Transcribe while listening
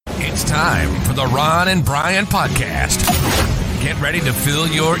It's time for the Ron and Brian Podcast. Get ready to fill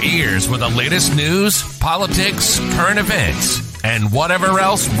your ears with the latest news, politics, current events, and whatever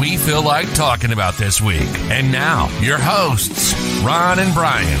else we feel like talking about this week. And now, your hosts, Ron and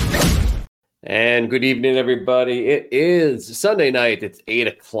Brian. And good evening, everybody. It is Sunday night. It's 8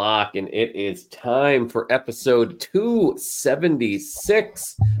 o'clock, and it is time for episode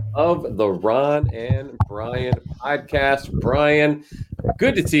 276 of the Ron and Brian Podcast. Brian,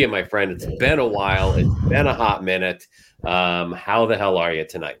 good to see you, my friend. It's been a while. It's been a hot minute. How the hell are you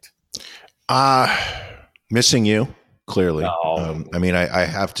tonight? Missing you, clearly. Oh. I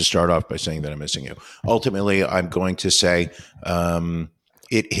have to start off by saying that I'm missing you. Ultimately, I'm going to say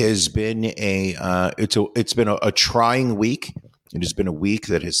it has been it's been a trying week. It has been a week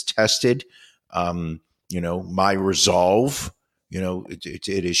that has tested, my resolve.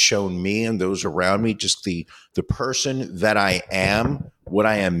 It has shown me and those around me just the person that I am, what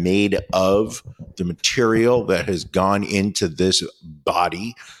I am made of, the material that has gone into this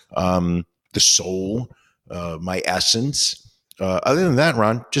body, the soul, my essence. Other than that,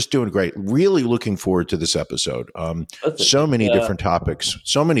 Ron, just doing great. Really looking forward to this episode. So many different topics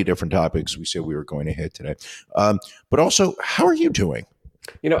we said we were going to hit today. But also, how are you doing?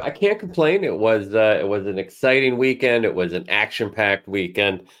 I can't complain. It was an exciting weekend. It was an action-packed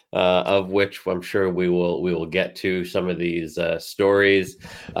weekend, of which I'm sure we will get to some of these stories.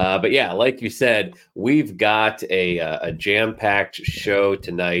 But yeah, like you said, we've got a jam-packed show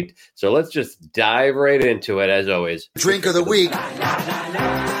tonight. So let's just dive right into it. As always, drink of the week. Na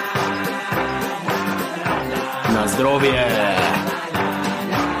zdrowie.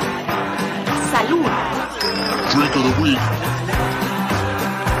 Salud. Drink of the week.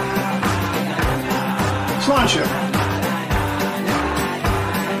 Sláinte.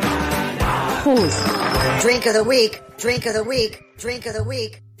 Drink of the week. Drink of the week. Drink of the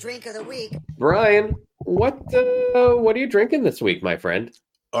week. Drink of the week. Brian, what are you drinking this week, my friend?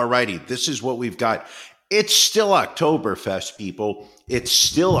 All righty, this is what we've got. It's still Oktoberfest, people. It's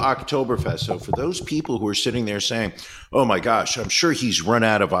still Oktoberfest. So for those people who are sitting there saying, oh my gosh, I'm sure he's run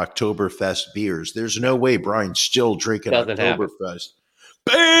out of Oktoberfest beers. There's no way Brian's still drinking Oktoberfest.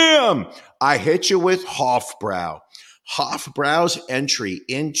 Bam! I hit you with Hofbrau. Hofbrau's entry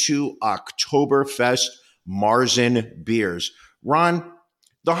into Oktoberfest Marzen beers. Ron,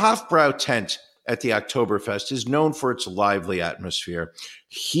 the Hofbrau tent at the Oktoberfest is known for its lively atmosphere.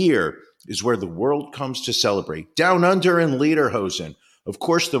 Here is where the world comes to celebrate. Down under in Lederhosen, of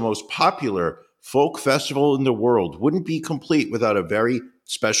course, the most popular folk festival in the world wouldn't be complete without a very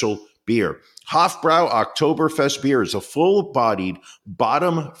special beer. Hofbrau Oktoberfest beer is a full-bodied,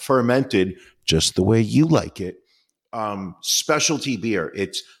 bottom-fermented, just the way you like it, specialty beer.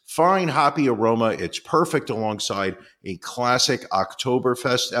 It's fine hoppy aroma. It's perfect alongside a classic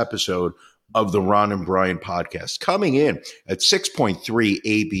Oktoberfest episode of the Ron and Brian Podcast. Coming in at 6.3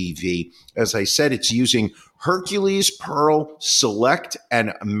 ABV. As I said, it's using Hercules, Pearl, Select,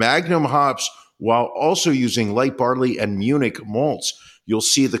 and Magnum hops while also using light barley and Munich malts. You'll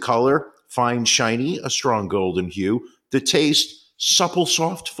see the color, fine, shiny, a strong golden hue. The taste, supple,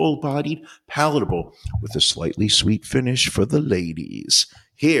 soft, full-bodied, palatable, with a slightly sweet finish for the ladies.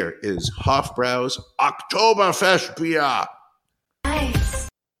 Here is Hofbrau's Oktoberfest beer. Nice.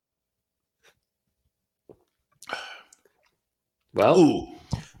 Well, Ooh,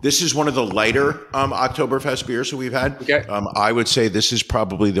 this is one of the lighter Oktoberfest beers that we've had. Okay. I would say this is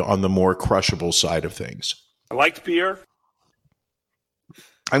probably on the more crushable side of things. I liked beer.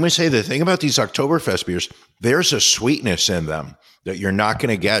 I'm going to say the thing about these Oktoberfest beers, there's a sweetness in them that you're not going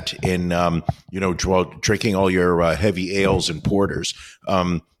to get in, drinking all your heavy ales and porters.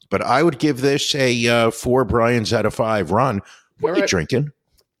 But I would give this a 4 Brians out of 5. Ron, what are you drinking?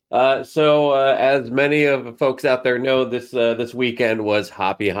 So as many of the folks out there know, this weekend was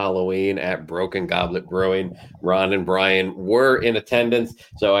Happy Halloween at Broken Goblet Brewing. Ron and Brian were in attendance,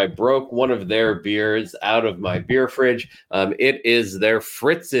 so I broke one of their beers out of my beer fridge. It is their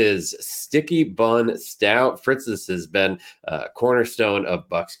Fritz's Sticky Bun Stout. Fritz's has been a cornerstone of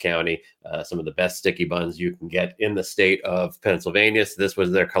Bucks County, some of the best sticky buns you can get in the state of Pennsylvania. So this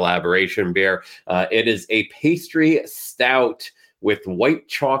was their collaboration beer. It is a pastry stout with white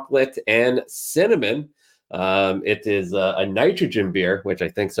chocolate and cinnamon. It is a nitrogen beer, which I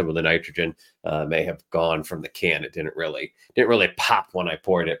think some of the nitrogen may have gone from the can. It didn't really pop when I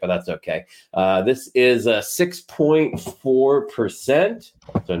poured it, but that's okay. This is 6.4%,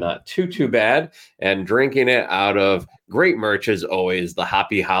 so not too bad. And drinking it out of great merch as always, the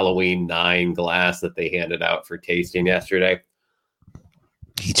Happy Halloween 9 glass that they handed out for tasting yesterday.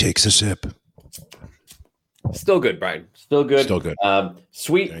 He takes a sip. Still good, Brian. Still good. Still good.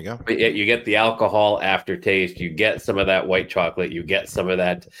 Sweet. There you go. But you get the alcohol aftertaste. You get some of that white chocolate. You get some of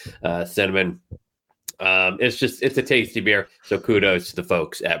that cinnamon. It's a tasty beer. So kudos to the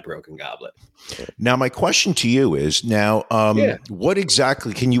folks at Broken Goblet. Now, my question to you is what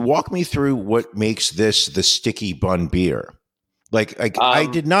exactly, can you walk me through what makes this the sticky bun beer? I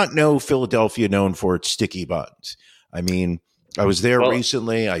did not know Philadelphia known for its sticky buns. I mean, I was there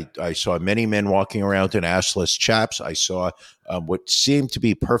recently. I saw many men walking around in assless chaps. I saw what seemed to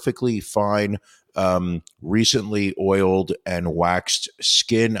be perfectly fine, recently oiled and waxed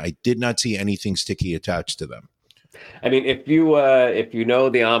skin. I did not see anything sticky attached to them. I mean, if you know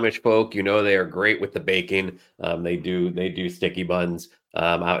the Amish folk, you know they are great with the baking. They do sticky buns.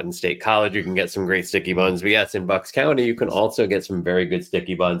 Out in State College, you can get some great sticky buns. But yes, in Bucks County, you can also get some very good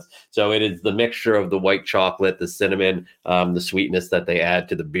sticky buns. So it is the mixture of the white chocolate, the cinnamon, the sweetness that they add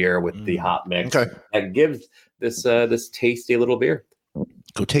to the beer with the hot mix that gives this tasty little beer.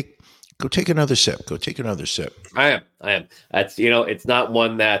 Go take another sip. Go take another sip. I am. That's it's not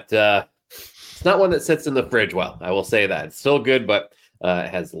one that sits in the fridge well. I will say that it's still good, but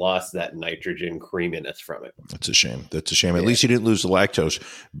has lost that nitrogen creaminess from it. That's a shame. Yeah. At least you didn't lose the lactose.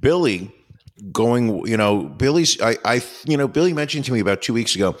 Billy Billy mentioned to me about 2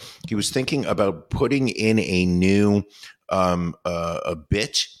 weeks ago, he was thinking about putting in a new a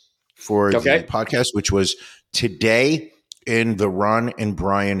bit for the podcast, which was today in the Ron and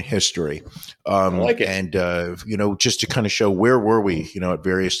Brian history. I like it. And, just to kind of show where were we, at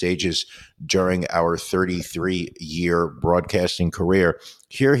various stages during our 33-year broadcasting career.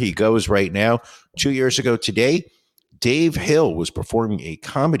 Here he goes right now. 2 years ago today, Dave Hill was performing a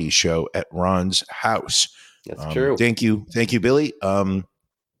comedy show at Ron's house. That's true. Thank you, Billy. I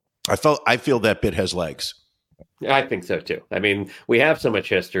feel that bit has legs. I think so too. I mean, we have so much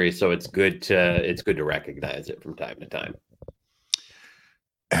history, so it's good to recognize it from time to time.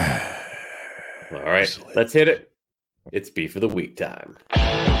 All right, Absolutely. Let's hit it. It's Beef of the Week time.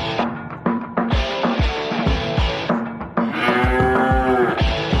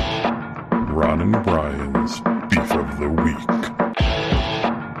 Ron and Brian's Beef of the Week.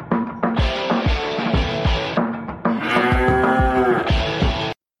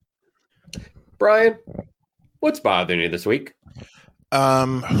 Brian, what's bothering you this week?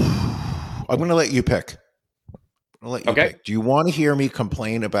 I'm going to let you pick. Pick. Do you want to hear me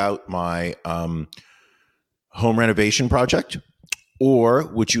complain about my home renovation project, or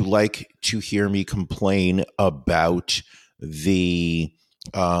would you like to hear me complain about the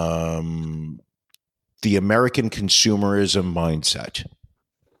American consumerism mindset?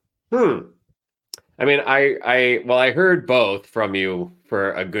 I mean, I heard both from you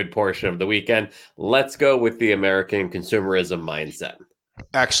for a good portion of the weekend. Let's go with the American consumerism mindset.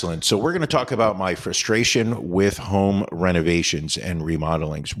 Excellent. So we're going to talk about my frustration with home renovations and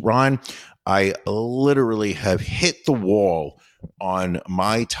remodelings. Ron, I literally have hit the wall on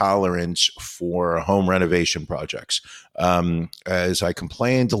my tolerance for home renovation projects. As I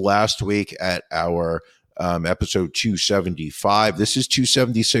complained last week at our episode 275, this is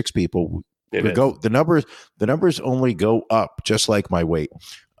 276, people. The numbers only go up, just like my weight.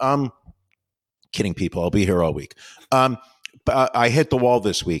 Kidding, people. I'll be here all week. But I hit the wall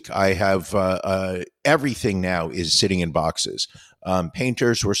this week. I have everything now is sitting in boxes.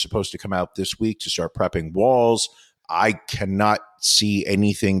 Painters were supposed to come out this week to start prepping walls. I cannot see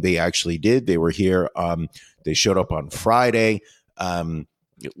anything they actually did. They were here. They showed up on Friday.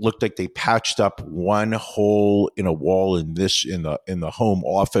 It looked like they patched up one hole in a wall in the home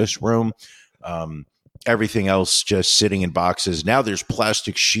office room. Everything else just sitting in boxes. Now there's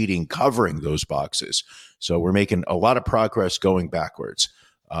plastic sheeting covering those boxes. So we're making a lot of progress going backwards.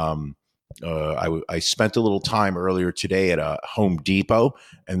 I spent a little time earlier today at a Home Depot,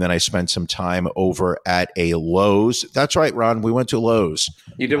 and then I spent some time over at a Lowe's. That's right, Ron. We went to Lowe's.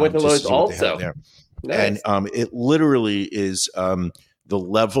 You did went to Lowe's also. Nice. And it literally is the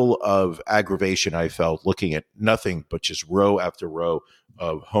level of aggravation I felt looking at nothing but just row after row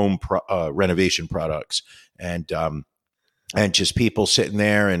of home renovation products. And just people sitting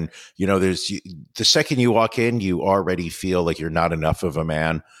there, and there's the second you walk in, you already feel like you're not enough of a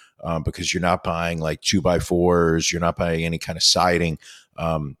man because you're not buying like 2x4s, you're not buying any kind of siding.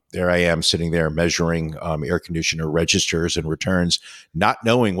 There I am sitting there measuring air conditioner registers and returns, not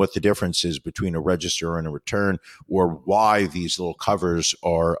knowing what the difference is between a register and a return, or why these little covers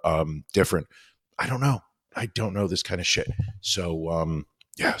are different. I don't know this kind of shit. So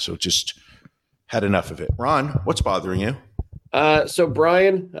so just had enough of it. Ron, what's bothering you? So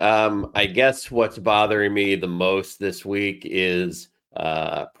Brian, I guess what's bothering me the most this week is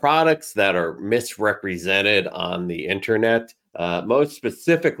products that are misrepresented on the internet. Most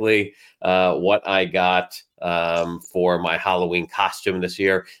specifically, what I got for my Halloween costume this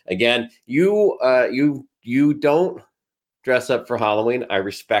year. Again, you don't dress up for Halloween. I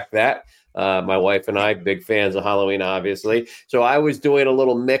respect that. My wife and I, big fans of Halloween, obviously. So I was doing a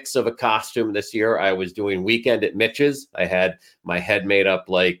little mix of a costume this year. I was doing Weekend at Mitch's. I had my head made up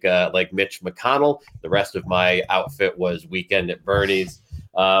like Mitch McConnell. The rest of my outfit was Weekend at Bernie's.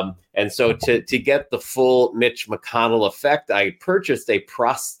 And so to get the full Mitch McConnell effect, I purchased a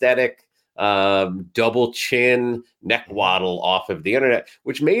prosthetic double chin neck waddle off of the internet,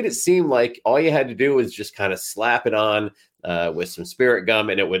 which made it seem like all you had to do was just kind of slap it on with some spirit gum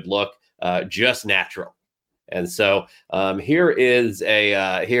and it would look just natural. And so here is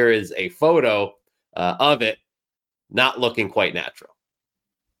a photo of it not looking quite natural.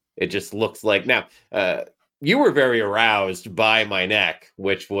 It just looks like now. You were very aroused by my neck,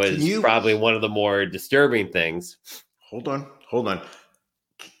 which was probably one of the more disturbing things. Hold on.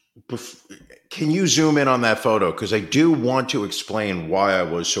 Can you zoom in on that photo? Because I do want to explain why I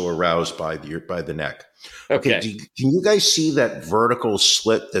was so aroused by the neck. Okay. Can you guys see that vertical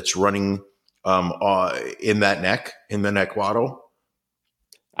slit that's running in that neck, in the neck waddle?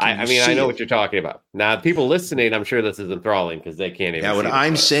 I mean, I know what you're talking about. Now, people listening, I'm sure this is enthralling because they can't even. Now, what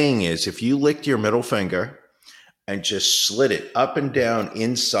I'm saying is, if you licked your middle finger and just slid it up and down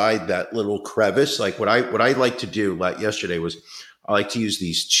inside that little crevice, like what I like to do, like yesterday was, I like to use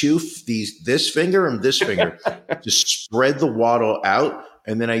this finger and this finger to spread the waddle out,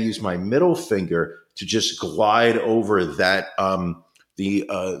 and then I use my middle finger to just glide over that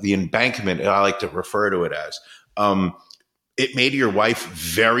the embankment. I like to refer to it as. It made your wife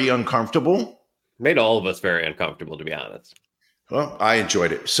very uncomfortable. Made all of us very uncomfortable, to be honest. Well, I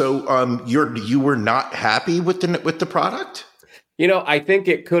enjoyed it. So you were not happy with the product? You know, I think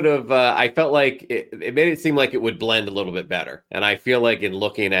it could have. I felt like it made it seem like it would blend a little bit better, and I feel like in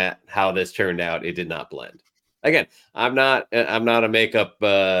looking at how this turned out, it did not blend. Again, I'm not a makeup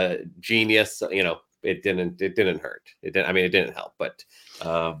genius. You know, it didn't hurt. It didn't help, but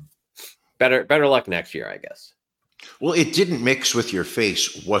better luck next year, I guess. Well, it didn't mix with your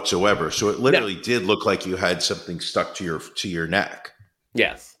face whatsoever, so it literally did look like you had something stuck to your neck.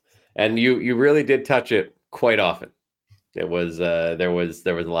 Yes, and you really did touch it quite often. It was there was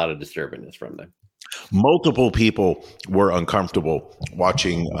a lot of disturbance from them. Multiple people were uncomfortable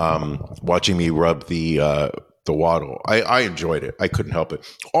watching me rub the waddle. I enjoyed it. I couldn't help it.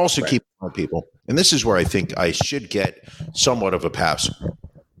 Also, keep on people, and this is where I think I should get somewhat of a pass.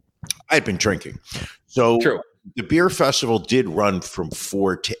 I'd been drinking, so true. The beer festival did run from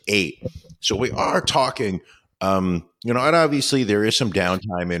 4 to 8. So we are talking, and obviously there is some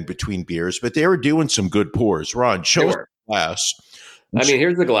downtime in between beers, but they were doing some good pours. Ron, show us the glass. I mean,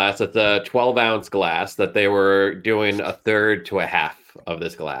 here's the glass. It's a 12-ounce glass that they were doing a third to a half of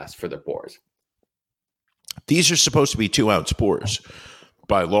this glass for the pours. These are supposed to be 2-ounce pours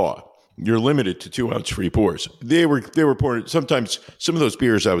by law. You're limited to 2-ounce free pours. They were pouring. Sometimes some of those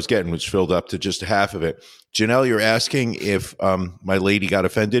beers I was getting was filled up to just half of it. Janelle, you're asking if my lady got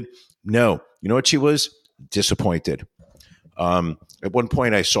offended? No. You know what she was? Disappointed. At one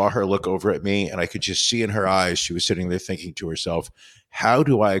point, I saw her look over at me, and I could just see in her eyes, she was sitting there thinking to herself, how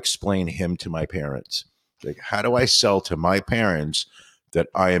do I explain him to my parents? Like, how do I sell to my parents that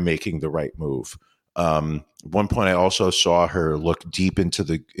I am making the right move? At one point, I also saw her look deep into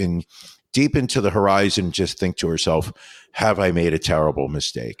the horizon, just think to herself, have I made a terrible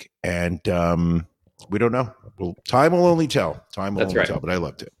mistake? And we don't know. Well, time will only tell. Time will only tell, but I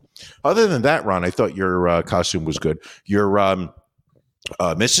loved it. Other than that, Ron, I thought your costume was good. Your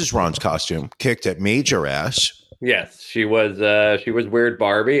Mrs. Ron's costume kicked at major ass. Yes, she was Weird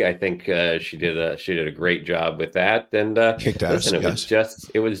Barbie. I think she did a great job with that. And kicked ass. Listen,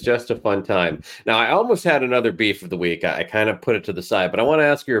 it was just a fun time. Now, I almost had another beef of the week. I kind of put it to the side, but I want to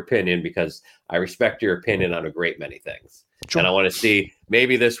ask your opinion because I respect your opinion on a great many things. Sure. And I want to see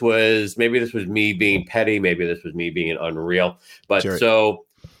maybe this was me being petty, maybe this was me being unreal. But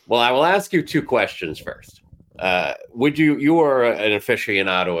well, I will ask you two questions first. You are an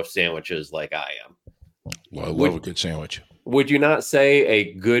aficionado of sandwiches like I am. Well, I love a good sandwich. Would you not say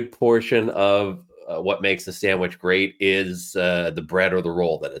a good portion of what makes a sandwich great is the bread or the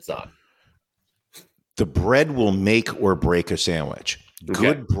roll that it's on? The bread will make or break a sandwich. Okay.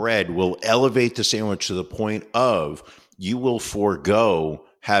 Good bread will elevate the sandwich to the point of you will forego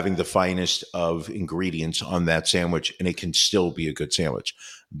having the finest of ingredients on that sandwich, and it can still be a good sandwich.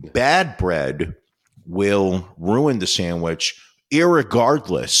 Bad bread will ruin the sandwich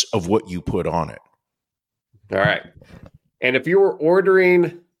irregardless of what you put on it. All right. And if you were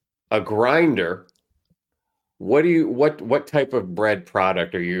ordering a grinder, what type of bread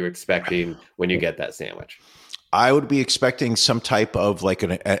product are you expecting when you get that sandwich? I would be expecting some type of like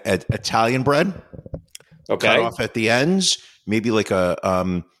an Italian bread, Okay. cut off at the ends, maybe like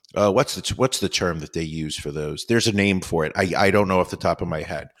a what's the term that they use for those? There's a name for it. I don't know off the top of my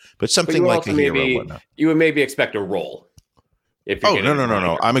head, but something like a hero. Whatnot. You would maybe expect a roll. If you're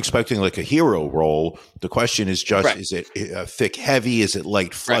No. I'm expecting like a hero roll. The question is just, Right. is it thick, heavy? Is it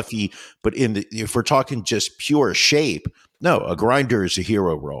light, fluffy? Right. But if we're talking just pure shape, no, a grinder is a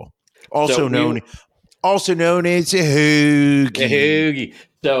hero roll. Also known as a hoagie. A hoagie.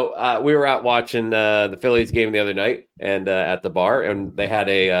 So we were out watching the Phillies game the other night, and at the bar, and they had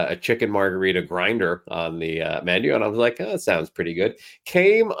a chicken margarita grinder on the menu, and I was like, oh, that sounds pretty good.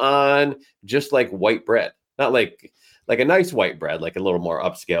 Came on just like white bread, not like a nice white bread, like a little more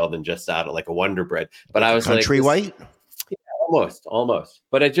upscale than just out of like a Wonder Bread. But I was country white? Yeah, almost.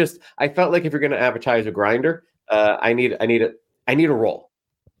 But I felt like if you're going to advertise a grinder, I need a roll.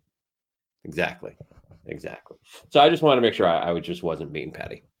 Exactly. So I just want to make sure I just wasn't being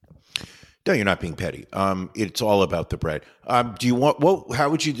petty. No, you're not being petty. It's all about the bread. Do you want? How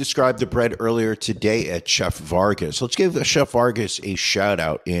would you describe the bread earlier today at Chef Vargas? Let's give Chef Vargas a shout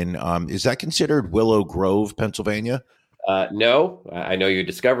out. Is that considered Willow Grove, Pennsylvania? No, I know you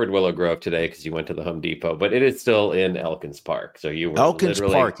discovered Willow Grove today because you went to the Home Depot, but it is still in Elkins Park. So you were Elkins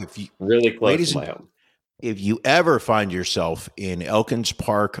Park, if you really close to my home. If you ever find yourself in Elkins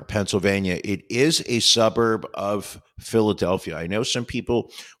Park, Pennsylvania, it is a suburb of Philadelphia. I know some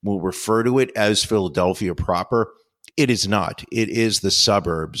people will refer to it as Philadelphia proper. It is not. It is the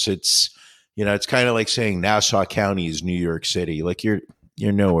suburbs. It's kind of like saying Nassau County is New York City. Like you're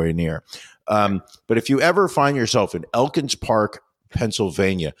nowhere near. But if you ever find yourself in Elkins Park,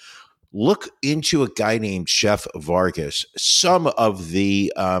 Pennsylvania, look into a guy named Chef Vargas. Some of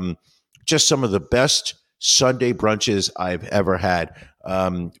the best Sunday brunches I've ever had.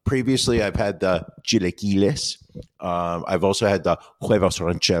 Previously, I've had the chilaquiles. I've also had the huevos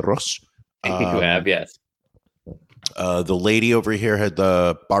rancheros. You have, yes. The lady over here had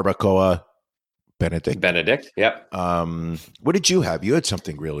the barbacoa Benedict. Yep. What did you have? You had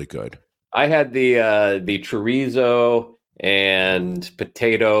something really good. I had the chorizo and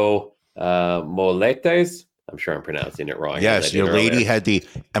potato moletes. I'm sure I'm pronouncing it wrong. Yes, your lady had the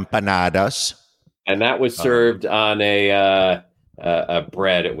empanadas. And that was served on a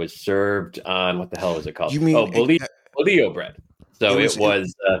bread. It was served on, what the hell is it called? Bolillo bread. So it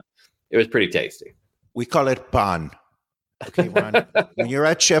was pretty tasty. We call it pan. Okay, Ron. When you're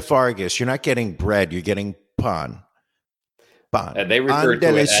at Chef Vargas, you're not getting bread. You're getting pan. Pan. And they refer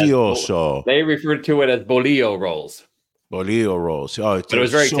to it as bolillo rolls. Bolillo rolls. Oh, it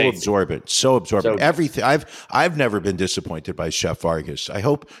was very tasty. absorbent. So absorbent. Everything. I've never been disappointed by Chef Vargas. I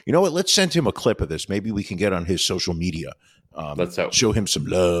hope, you know what? Let's send him a clip of this. Maybe we can get on his social media. Let's hope. Show him some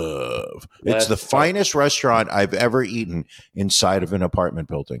love. It's the finest restaurant I've ever eaten inside of an apartment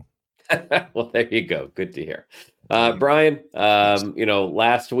building. Well, there you go. Good to hear. Brian,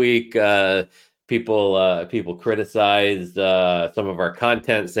 last week, people criticized some of our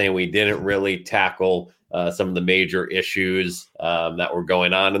content, saying we didn't really tackle some of the major issues that were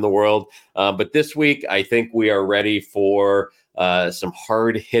going on in the world. But this week, I think we are ready for some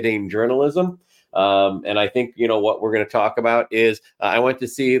hard-hitting journalism. And I think, what we're going to talk about is I went to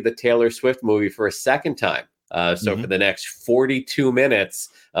see the Taylor Swift movie for a second time. So for the next 42 minutes,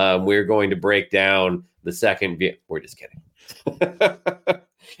 we're going to break down the second view. We're just kidding.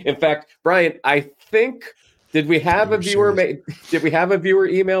 In fact, Brian, I think, did we have a viewer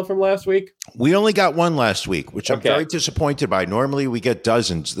email from last week? We only got one last week, which I'm very disappointed by. Normally we get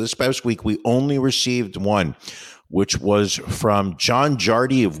dozens. This past week, we only received one, which was from John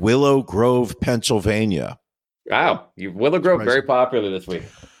Jardy of Willow Grove, Pennsylvania. Wow. Willow Grove, very popular this week.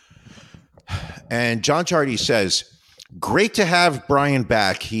 And John Jardy says, great to have Brian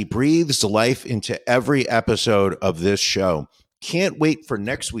back. He breathes life into every episode of this show. Can't wait for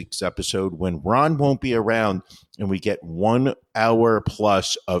next week's episode when Ron won't be around and we get 1 hour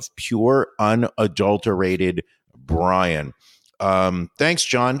plus of pure, unadulterated Brian. Thanks,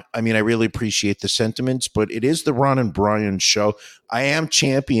 John. I mean, I really appreciate the sentiments, but it is the Ron and Brian show. I am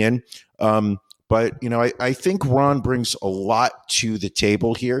champion. But, I think Ron brings a lot to the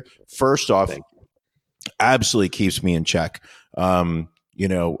table here. First off, absolutely keeps me in check. I'm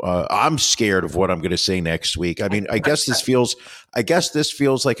scared of what I'm going to say next week. I mean, I guess this feels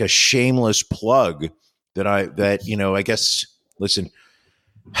like a shameless plug listen,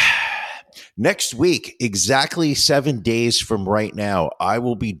 Next week, exactly 7 days from right now, I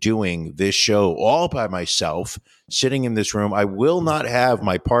will be doing this show all by myself, sitting in this room. I will not have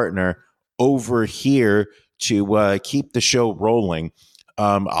my partner over here to keep the show rolling.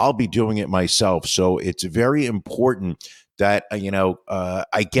 I'll be doing it myself. So it's very important that, I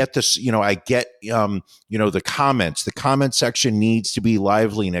get this, I get, the comments. The comment section needs to be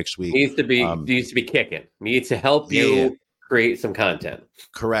lively next week. Needs to be kicking. Needs to help you create some content.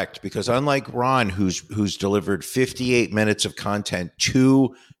 Correct. Because unlike Ron, who's delivered 58 minutes of content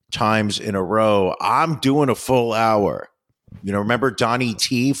 2 times in a row, I'm doing a full hour. Remember Donnie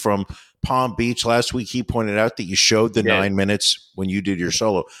T from Palm Beach last week? He pointed out that you showed the 9 minutes when you did your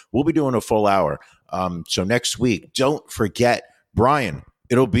solo. We'll be doing a full hour. So next week, don't forget, Brian,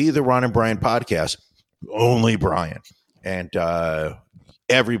 it'll be the Ron and Brian podcast, only Brian. And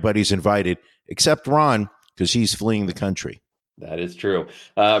everybody's invited except Ron, because he's fleeing the country. That is true.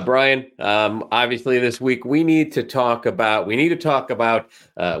 Brian, obviously this week we need to talk about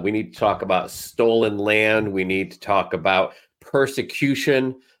stolen land. We need to talk about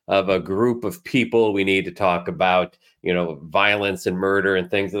persecution of a group of people. We need to talk about, violence and murder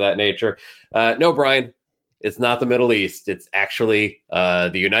and things of that nature. No, Brian, it's not the Middle East. It's actually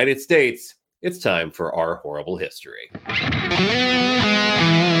the United States. It's time for our horrible history.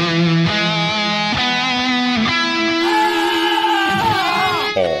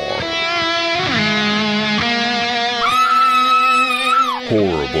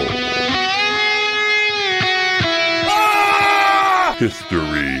 Horrible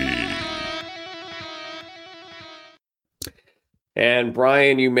history. And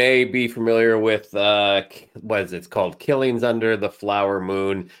Brian, you may be familiar with it's called Killings Under the Flower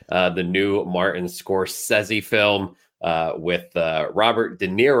Moon, the new Martin Scorsese film with Robert De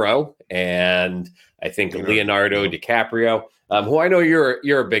Niro and I think Leonardo DiCaprio, who I know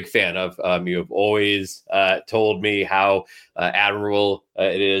you're a big fan of. You have always told me how admirable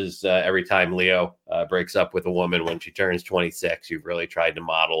it is every time Leo breaks up with a woman when she turns 26. You've really tried to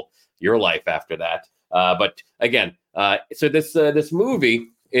model your life after that. But again, so this movie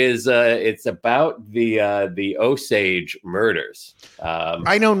is it's about the Osage murders.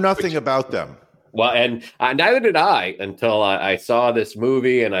 I know nothing about them. Well, and neither did I until I saw this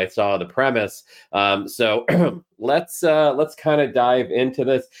movie and I saw the premise. So let's kind of dive into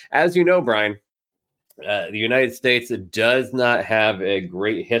this. As you know, Brian, the United States does not have a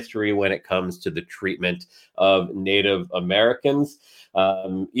great history when it comes to the treatment of Native Americans.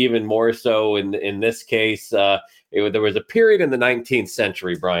 Even more so in this case, there was a period in the 19th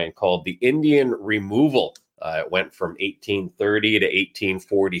century, Brian, called the Indian Removal. It went from 1830 to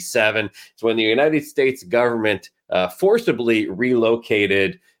 1847. It's when the United States government forcibly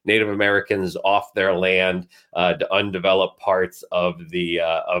relocated Native Americans off their land to undeveloped parts of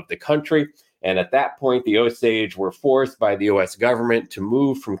the country. And at that point, the Osage were forced by the U.S. government to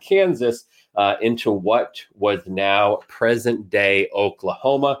move from Kansas into what was now present-day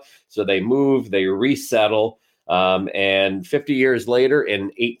Oklahoma. So they move, they resettle, and 50 years later,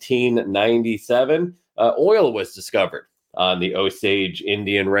 in 1897, oil was discovered on the Osage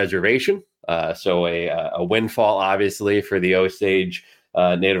Indian Reservation. So a windfall, obviously, for the Osage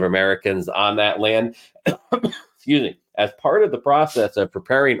Native Americans on that land. Excuse me. As part of the process of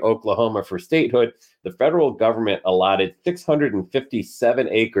preparing Oklahoma for statehood, the federal government allotted 657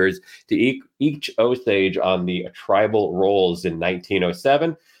 acres to each Osage on the tribal rolls in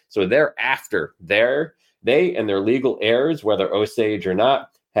 1907. So thereafter, they and their legal heirs, whether Osage or not,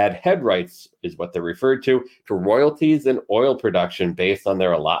 had head rights, is what they're referred to royalties and oil production based on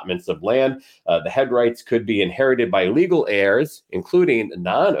their allotments of land. The head rights could be inherited by legal heirs, including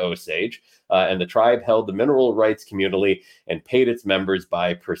non-Osage, and the tribe held the mineral rights communally and paid its members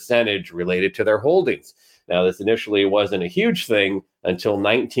by percentage related to their holdings. Now, this initially wasn't a huge thing until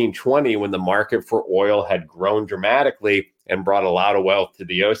 1920, when the market for oil had grown dramatically and brought a lot of wealth to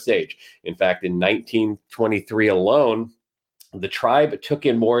the Osage. In fact, in 1923 alone, the tribe took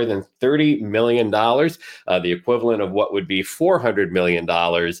in more than $30 million, the equivalent of what would be $400 million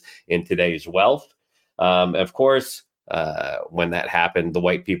in today's wealth. Of course, when that happened, the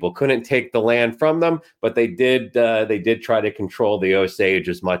white people couldn't take the land from them, but they did try to control the Osage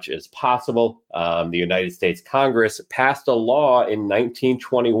as much as possible. The United States Congress passed a law in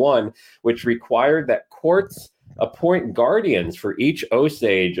 1921 which required that courts appoint guardians for each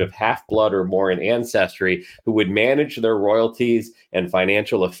Osage of half-blood or more in ancestry who would manage their royalties and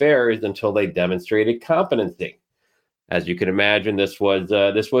financial affairs until they demonstrated competency. As you can imagine, this was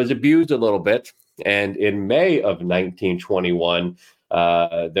abused a little bit. And in May of 1921,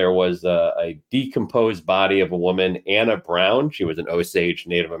 There was a decomposed body of a woman, Anna Brown. She was an Osage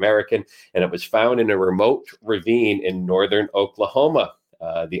Native American, and it was found in a remote ravine in northern Oklahoma.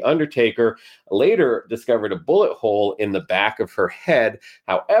 The undertaker later discovered a bullet hole in the back of her head.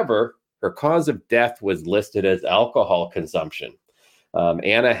 However, her cause of death was listed as alcohol consumption.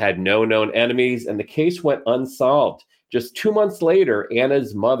 Anna had no known enemies, and the case went unsolved. Just 2 months later,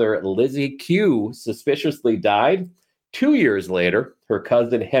 Anna's mother, Lizzie Q, suspiciously died. 2 years later, her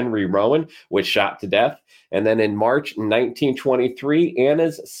cousin Henry Rowan was shot to death. And then in March 1923,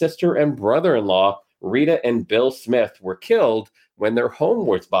 Anna's sister and brother-in-law, Rita and Bill Smith, were killed when their home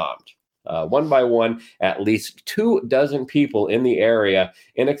was bombed. One by one, at least 24 people in the area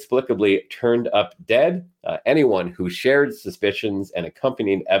inexplicably turned up dead. Anyone who shared suspicions and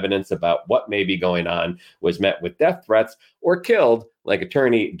accompanying evidence about what may be going on was met with death threats or killed, like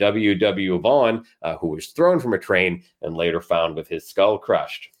attorney W.W. Vaughn, who was thrown from a train and later found with his skull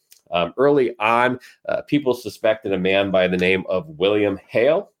crushed. Early on, people suspected a man by the name of William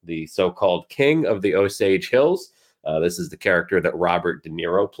Hale, the so-called king of the Osage Hills. This is the character that Robert De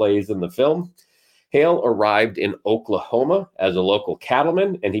Niro plays in the film. Hale arrived in Oklahoma as a local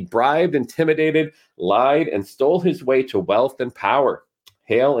cattleman, and he bribed, intimidated, lied, and stole his way to wealth and power.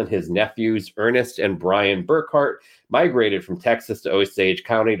 Hale and his nephews, Ernest and Brian Burkhart, migrated from Texas to Osage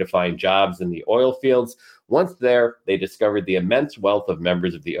County to find jobs in the oil fields. Once there, they discovered the immense wealth of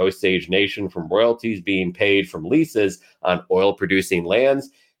members of the Osage Nation from royalties being paid from leases on oil-producing lands.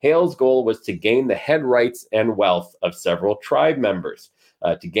 Hale's goal was to gain the head rights and wealth of several tribe members.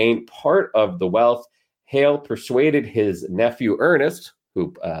 To gain part of the wealth, Hale persuaded his nephew Ernest,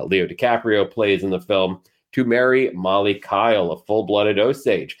 who Leo DiCaprio plays in the film, to marry Molly Kyle, a full-blooded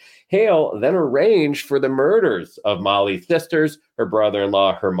Osage. Hale then arranged for the murders of Molly's sisters, her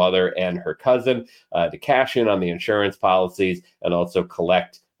brother-in-law, her mother, and her cousin, to cash in on the insurance policies and also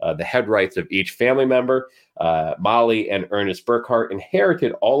collect the head rights of each family member. Molly and Ernest Burkhart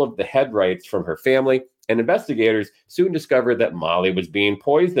inherited all of the head rights from her family, and investigators soon discovered that Molly was being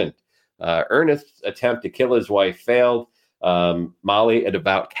poisoned. Ernest's attempt to kill his wife failed. Molly, a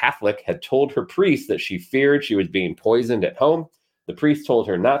devout Catholic, had told her priest that she feared she was being poisoned at home. The priest told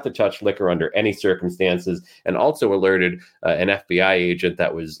her not to touch liquor under any circumstances and also alerted an FBI agent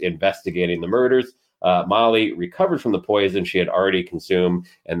that was investigating the murders. Molly recovered from the poison she had already consumed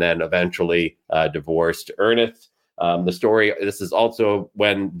and then eventually divorced Ernest. The story, this is also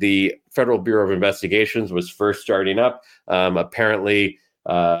when the Federal Bureau of Investigations was first starting up. Apparently,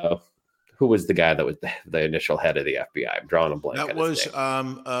 who was the guy that was the initial head of the FBI? I'm drawing a blank. That was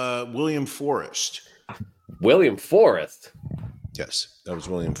William Forrest. William Forrest? Yes, that was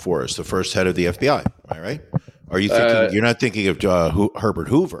William Forrest, the first head of the FBI. Am I right? Are you thinking, you're not thinking of Herbert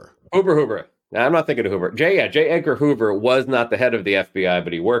Hoover? Hoover. No, I'm not thinking of Hoover. J. Edgar Hoover was not the head of the FBI,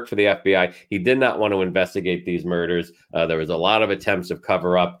 but he worked for the FBI. He did not want to investigate these murders. There was a lot of attempts of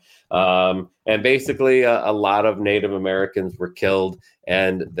cover-up. And basically, a lot of Native Americans were killed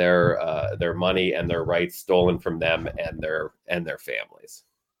and their money and their rights stolen from them and their families.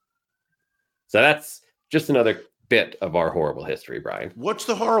 So that's just another bit of our horrible history, Brian. What's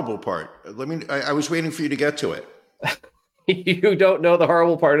the horrible part? I was waiting for you to get to it. You don't know the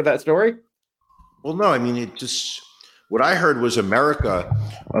horrible part of that story? Well, no, I mean, what I heard was America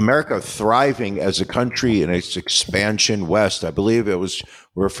thriving as a country in its expansion west. I believe it was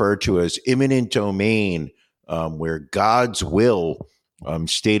referred to as imminent domain, where God's will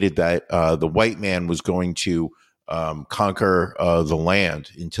stated that the white man was going to conquer the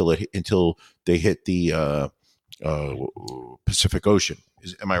land until they hit the Pacific Ocean.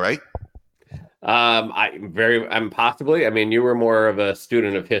 Am I right? I'm possibly. I mean, you were more of a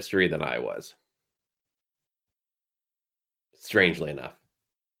student of history than I was. Strangely enough.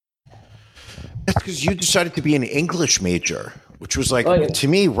 That's because you decided to be an English major, which was like, to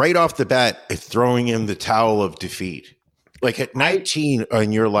me, right off the bat, throwing in the towel of defeat. Like at 19,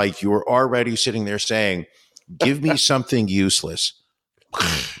 and you're like, you were already sitting there saying, give me something useless.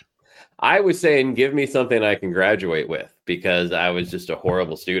 I was saying, give me something I can graduate with, because I was just a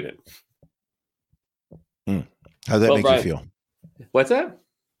horrible student. How'd that make you feel? What's that?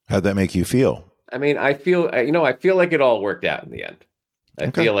 How'd that make you feel? I mean, I feel like it all worked out in the end. I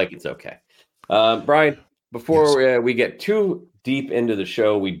feel like it's okay. Brian, before we get too deep into the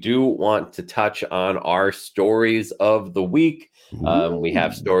show, we do want to touch on our stories of the week. We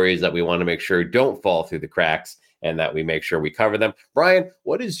have stories that we want to make sure don't fall through the cracks and that we make sure we cover them. Brian,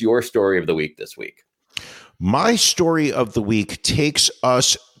 what is your story of the week this week? My story of the week takes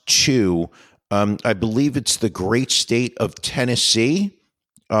us to, I believe it's the great state of Tennessee.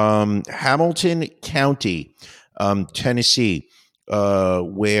 Hamilton County, Tennessee.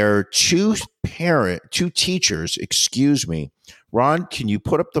 where two teachers, excuse me. Ron, can you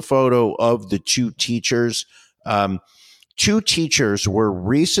put up the photo of the two teachers? Two teachers were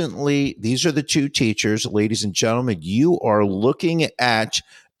recently, these are the two teachers, ladies and gentlemen. You are looking at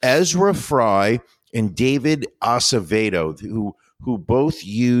Ezra Fry and David Acevedo, who both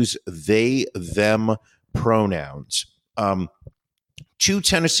use they, them pronouns. Two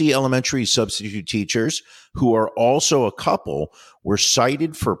Tennessee elementary substitute teachers, who are also a couple, were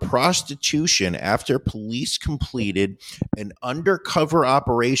cited for prostitution after police completed an undercover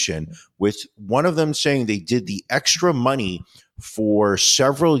operation, with one of them saying they did the extra money for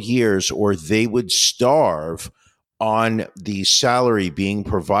several years or they would starve on the salary being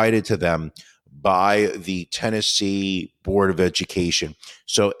provided to them by the Tennessee Board of Education.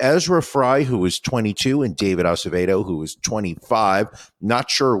 So Ezra Fry, who was 22, and David Acevedo, who was 25. Not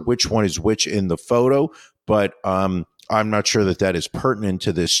sure which one is which in the photo, but I'm not sure that is pertinent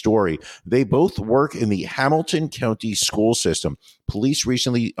to this story. They both work in the Hamilton County school system. Police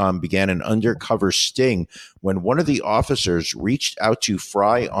recently began an undercover sting when one of the officers reached out to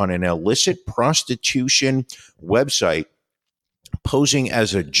Fry on an illicit prostitution website, posing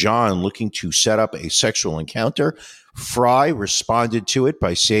as a John looking to set up a sexual encounter. Fry responded to it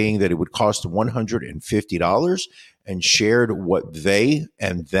by saying that it would cost $150 and shared what they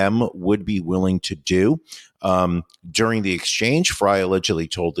and them would be willing to do. During the exchange, Fry allegedly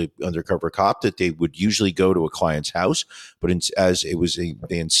told the undercover cop that they would usually go to a client's house, but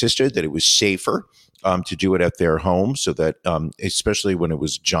they insisted that it was safer to do it at their home, so that especially when it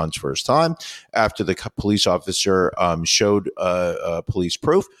was John's first time. After the police officer showed police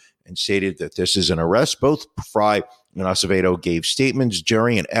proof and stated that this is an arrest, both Fry and Acevedo gave statements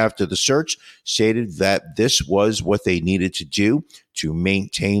during and after the search, stated that this was what they needed to do to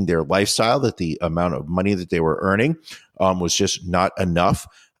maintain their lifestyle, that the amount of money that they were earning was just not enough.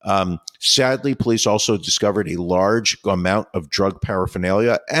 Sadly, police also discovered a large amount of drug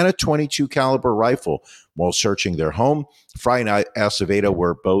paraphernalia and a .22 caliber rifle while searching their home. Fry and Acevedo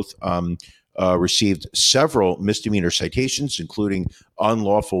were both received several misdemeanor citations, including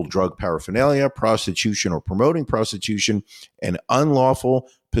unlawful drug paraphernalia, prostitution or promoting prostitution, and unlawful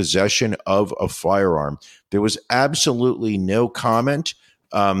possession of a firearm. There was absolutely no comment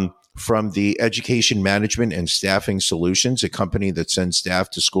from the Education Management and Staffing Solutions, a company that sends staff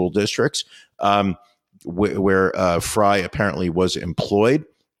to school districts, where Fry apparently was employed.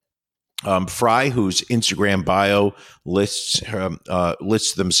 Fry, whose Instagram bio lists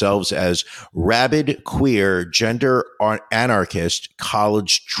themselves as rabid, queer, gender anarchist,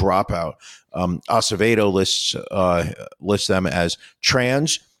 college dropout. Acevedo lists them as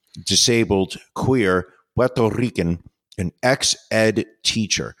trans, disabled, queer, Puerto Rican, an ex-ed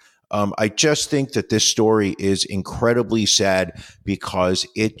teacher. I just think that this story is incredibly sad because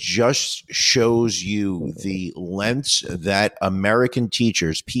it just shows you the lengths that American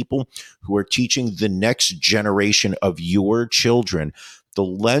teachers, people who are teaching the next generation of your children, the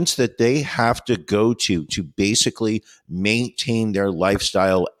lengths that they have to go to basically maintain their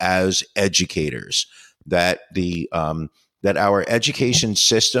lifestyle as educators. That that our education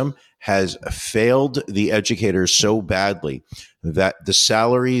system has failed the educators so badly that the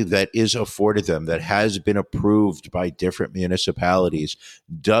salary that is afforded them, that has been approved by different municipalities,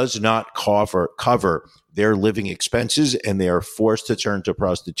 does not cover their living expenses, and they are forced to turn to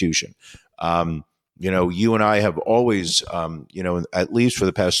prostitution. You and I have always, at least for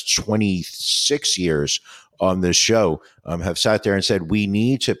the past 26 years on this show, have sat there and said, we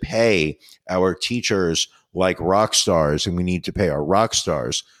need to pay our teachers like rock stars, and we need to pay our rock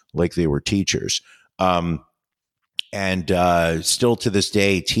stars like they were teachers. And still to this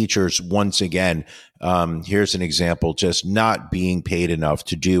day, teachers, once again, here's an example, just not being paid enough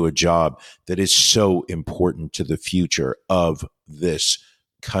to do a job that is so important to the future of this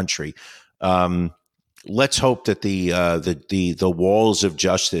country. Let's hope that the walls of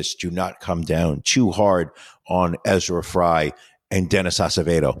justice do not come down too hard on Ezra Fry and Dennis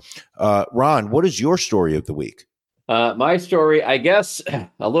Acevedo. Ron, what is your story of the week? My story, I guess,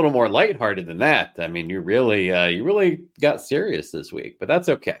 a little more lighthearted than that. I mean, you really got serious this week, but that's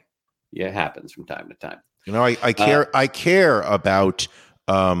okay. Yeah, it happens from time to time. I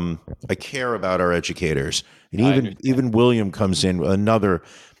care about our educators, and even William comes in. Another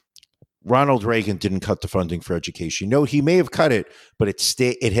Ronald Reagan didn't cut the funding for education. No, he may have cut it, but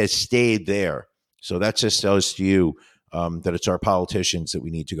it has stayed there. So that just tells you that it's our politicians that we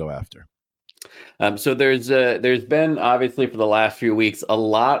need to go after. So there's been, obviously, for the last few weeks, a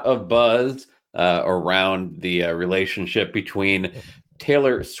lot of buzz around the relationship between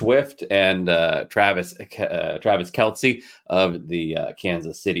Taylor Swift and Travis Kelce of the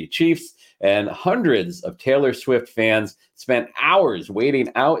Kansas City Chiefs. And hundreds of Taylor Swift fans spent hours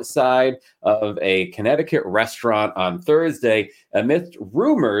waiting outside of a Connecticut restaurant on Thursday amidst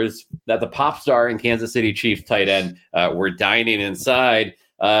rumors that the pop star and Kansas City Chiefs tight end were dining inside.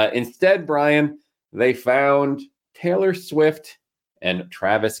 Instead, Brian, they found Taylor Swift and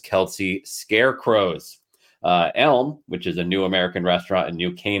Travis Kelce scarecrows. Elm, which is a New American restaurant in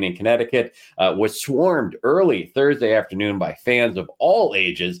New Canaan, Connecticut, was swarmed early Thursday afternoon by fans of all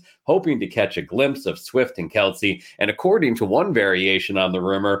ages, hoping to catch a glimpse of Swift and Kelce. And according to one variation on the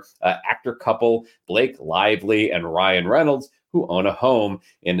rumor, actor couple Blake Lively and Ryan Reynolds, who own a home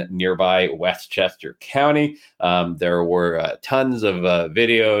in nearby Westchester County. There were tons of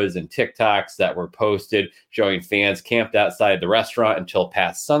videos and TikToks that were posted showing fans camped outside the restaurant until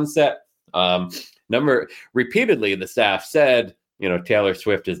past sunset. Repeatedly, the staff said, Taylor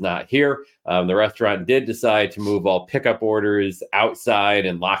Swift is not here. The restaurant did decide to move all pickup orders outside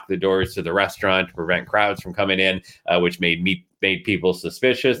and lock the doors to the restaurant to prevent crowds from coming in, which made people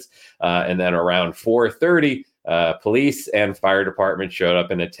suspicious. And then around 4:30, police and fire department showed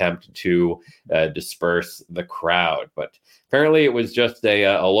up in an attempt to disperse the crowd. But apparently it was just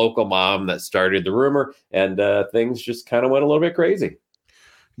a local mom that started the rumor, and things just kind of went a little bit crazy.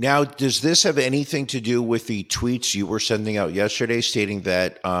 Now, does this have anything to do with the tweets you were sending out yesterday stating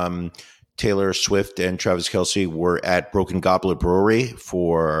that Taylor Swift and Travis Kelce were at Broken Goblet Brewery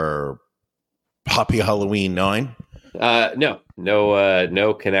for Happy Halloween 9?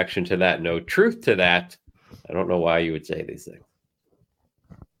 No connection to that. No truth to that. I don't know why you would say these things.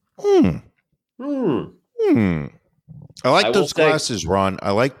 I like those glasses, Ron.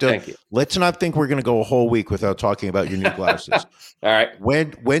 I like the. Thank you. Let's not think we're going to go a whole week without talking about your new glasses. All right.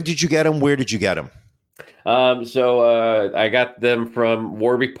 When did you get them? Where did you get them? So I got them from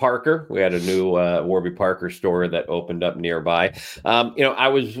Warby Parker. We had a new Warby Parker store that opened up nearby. I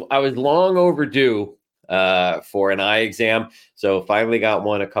was long overdue for an eye exam, so finally got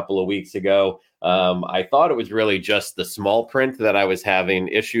one a couple of weeks ago. I thought it was really just the small print that I was having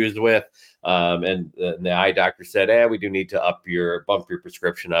issues with. And the eye doctor said, we do need to bump your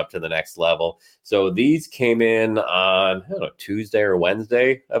prescription up to the next level. So these came in on, Tuesday or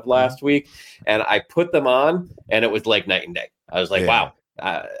Wednesday of last week. And I put them on and it was like night and day. I was like, wow.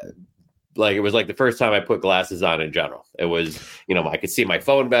 It was like the first time I put glasses on in general. It was, I could see my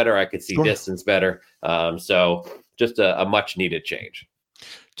phone better. I could see distance better. So just a much needed change.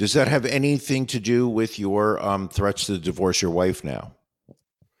 Does that have anything to do with your threats to divorce your wife now?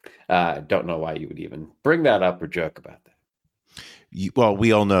 Don't know why you would even bring that up or joke about that. Well,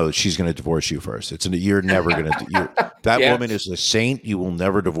 we all know she's going to divorce you first. You're never going to. That woman is a saint. You will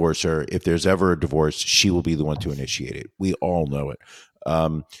never divorce her. If there's ever a divorce, she will be the one to initiate it. We all know it.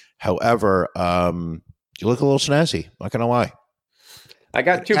 However, you look a little snazzy. Not going to lie. I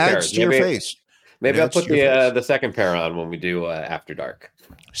got two pairs. To your face. Maybe I'll put the second pair on when we do After Dark.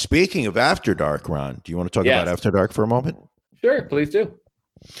 Speaking of After Dark, Ron, do you want to talk about After Dark for a moment? Sure, please do.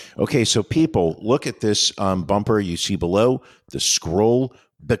 Okay, so people, look at this bumper you see below, the scroll.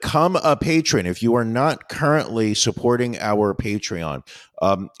 Become a patron. If you are not currently supporting our Patreon,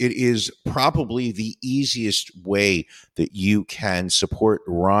 it is probably the easiest way that you can support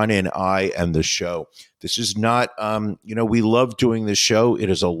Ron and I and the show. This is not, we love doing this show.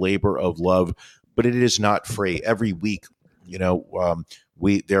 It is a labor of love, but it is not free. Every week,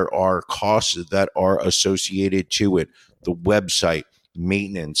 there are costs that are associated to it. The website,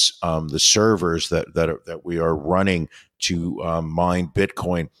 maintenance, the servers that we are running to mine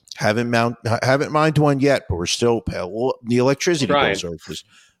Bitcoin. Haven't mined one yet, but we're still the electricity bills are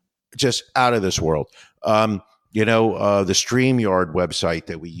just out of this world. The StreamYard website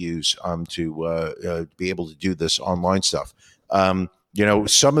that we use to be able to do this online stuff. Some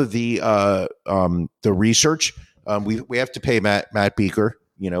of the research we have to pay Matt Beaker.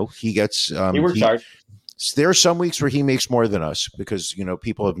 He gets he works hard. There are some weeks where he makes more than us because,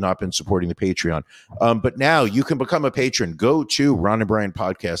 people have not been supporting the Patreon. But now you can become a patron. Go to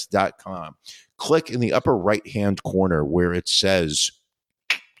ronandbrianpodcast.com. Click in the upper right-hand corner where it says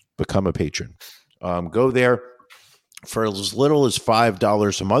become a patron. Go there. For as little as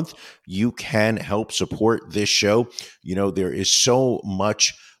 $5 a month, you can help support this show. There is so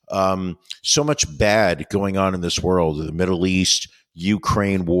much bad going on in this world, the Middle East,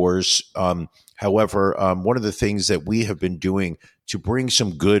 Ukraine wars. However, one of the things that we have been doing to bring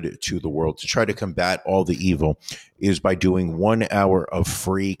some good to the world, to try to combat all the evil, is by doing 1 hour of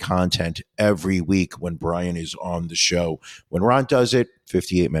free content every week when Brian is on the show. When Ron does it,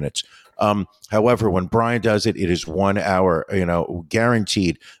 58 minutes. However, when Brian does it, it is 1 hour,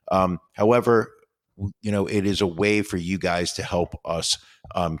 guaranteed. However, it is a way for you guys to help us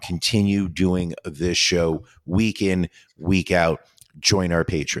continue doing this show week in, week out. Join our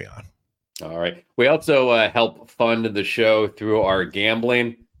Patreon. All right. We also help fund the show through our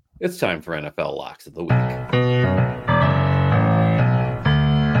gambling. It's time for NFL Locks of the Week.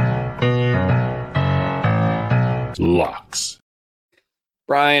 Locks.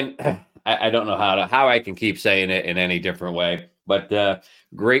 Brian, I don't know how I can keep saying it in any different way, but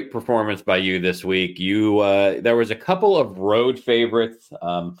great performance by you this week. There was a couple of road favorites.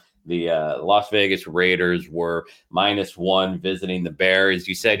 The Las Vegas Raiders were -1 visiting the Bears.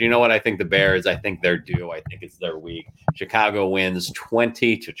 You said, you know what? I think the Bears, I think they're due. I think it's their week. Chicago wins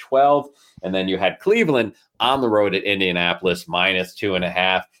 20-12. And then you had Cleveland on the road at Indianapolis,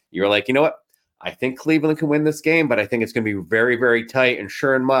 -2.5. You're like, you know what? I think Cleveland can win this game, but I think it's going to be very, very tight. And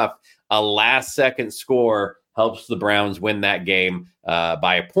sure enough, a last-second score helps the Browns win that game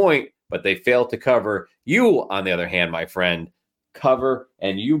by a point, but they failed to cover. You, on the other hand, my friend, cover,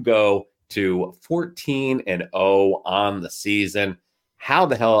 and you go to 14-0 on the season. How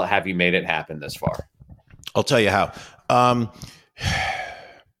the hell have you made it happen this far? I'll tell you how.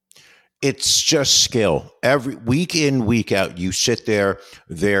 It's just skill. Every week in, week out, you sit there.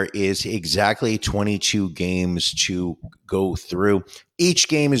 There is exactly 22 games to go through. Each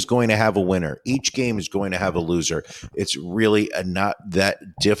game is going to have a winner. Each game is going to have a loser. It's really not that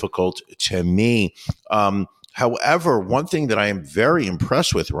difficult to me. However, one thing that I am very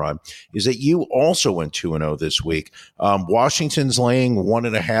impressed with, Ron, is that you also went 2-0 this week. Washington's laying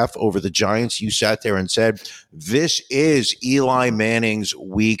 1.5 over the Giants. You sat there and said, this is Eli Manning's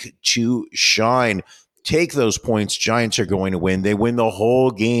week to shine. Take those points. Giants are going to win. They win the whole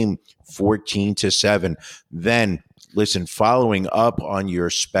game 14-7. Then, listen, following up on your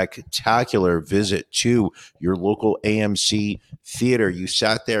spectacular visit to your local AMC theater, you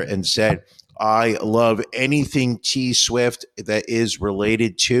sat there and said, I love anything T Swift that is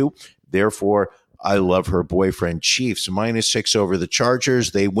related to. Therefore, I love her boyfriend. Chiefs -6 over the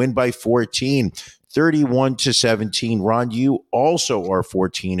Chargers. They win by 14, 31-17. Ron, you also are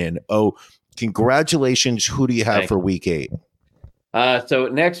 14-0. Congratulations. Who do you have for week 8? So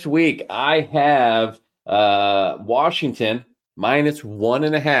next week, I have Washington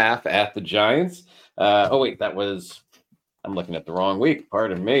 -1.5 at the Giants. I'm looking at the wrong week.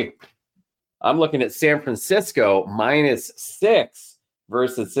 Pardon me. I'm looking at San Francisco -6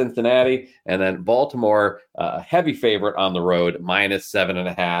 versus Cincinnati, and then Baltimore, heavy favorite on the road,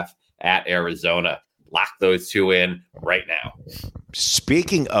 -7.5 at Arizona. Lock those two in right now.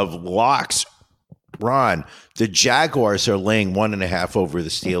 Speaking of locks, Ron, the Jaguars are laying 1.5 over the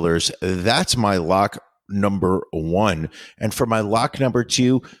Steelers. That's my lock number 1. And for my lock number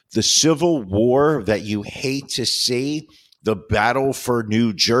 2, the Civil War that you hate to see, the battle for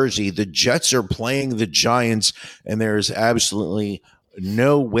New Jersey. The Jets are playing the Giants, and there is absolutely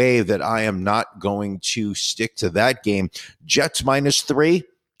no way that I am not going to stick to that game. Jets -3,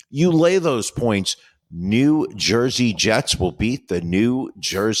 you lay those points. New Jersey Jets will beat the New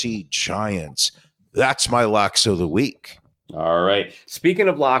Jersey Giants. That's my locks of the week. All right. Speaking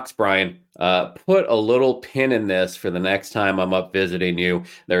of locks, Brian, put a little pin in this for the next time I'm up visiting you.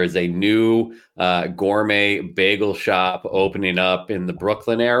 There is a new gourmet bagel shop opening up in the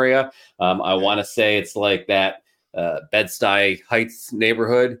Brooklyn area. I want to say it's like that Bed-Stuy Heights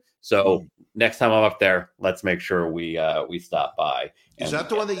neighborhood. So next time I'm up there, let's make sure we stop by. Is that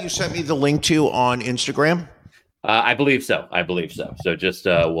the one that you sent me the link to on Instagram? I believe so. So just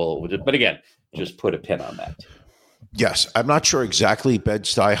but again, just put a pin on that. Yes, I'm not sure exactly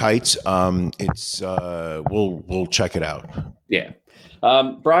Bed-Stuy Heights. We'll check it out. Yeah.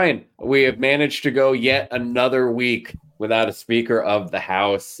 Brian, we have managed to go yet another week without a Speaker of the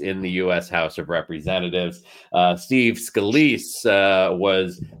House in the U.S. House of Representatives. Steve Scalise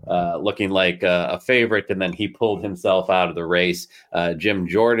was looking like a favorite, and then he pulled himself out of the race. Jim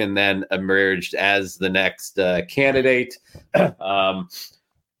Jordan then emerged as the next candidate.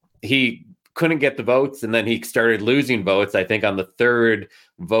 He couldn't get the votes, and then he started losing votes. I think on the third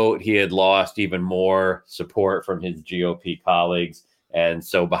vote, he had lost even more support from his GOP colleagues. And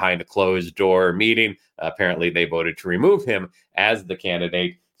so behind a closed door meeting, apparently they voted to remove him as the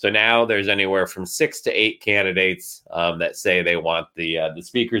candidate. So now there's anywhere from 6 to 8 candidates that say they want the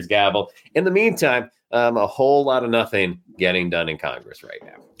Speaker's gavel. In the meantime, a whole lot of nothing getting done in Congress right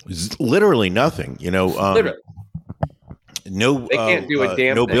now. Literally nothing, Literally. No, they can't do a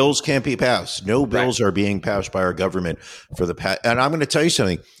damn no thing. bills can't be passed. No bills are being passed by our government for the past. And I'm going to tell you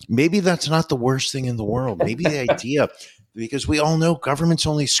something. Maybe that's not the worst thing in the world. Maybe the idea because we all know governments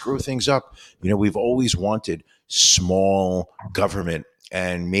only screw things up. We've always wanted small government.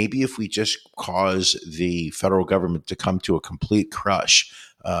 And maybe if we just cause the federal government to come to a complete crush,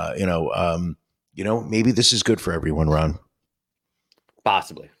 maybe this is good for everyone, Ron.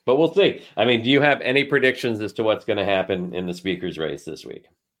 Possibly, but we'll see. I mean, do you have any predictions as to what's going to happen in the speaker's race this week?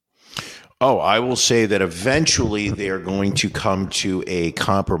 Oh, I will say that eventually they are going to come to a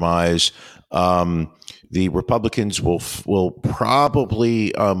compromise. The Republicans will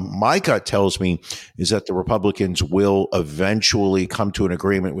probably, my gut tells me, is that the Republicans will eventually come to an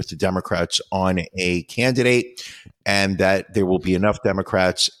agreement with the Democrats on a candidate, and that there will be enough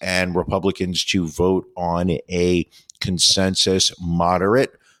Democrats and Republicans to vote on a consensus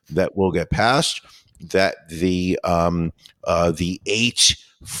moderate that will get passed. That the 8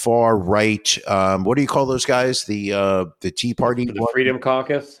 far right, what do you call those guys? The Tea Party, the Freedom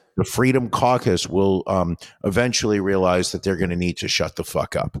Caucus. The Freedom Caucus will eventually realize that they're going to need to shut the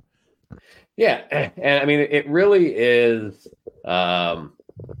fuck up. Yeah, and I mean, it really is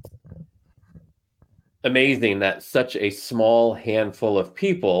amazing that such a small handful of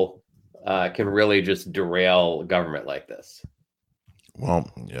people can really just derail government like this.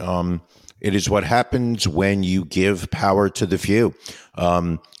 Well, it is what happens when you give power to the few.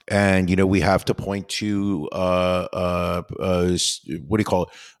 And, we have to point to,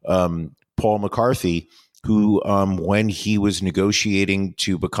 Paul McCarthy, who, when he was negotiating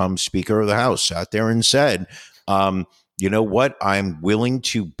to become Speaker of the House, sat there and said, you know what, I'm willing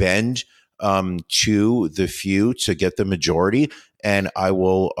to bend to the few to get the majority. And I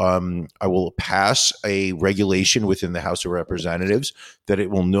will pass a regulation within the House of Representatives that it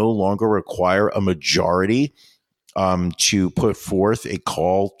will no longer require a majority to put forth a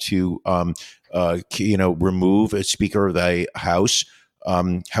call to remove a Speaker of the House.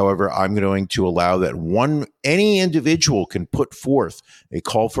 However, I'm going to allow that any individual can put forth a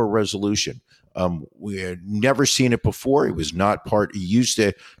call for a resolution. We had never seen it before. It was not part. It used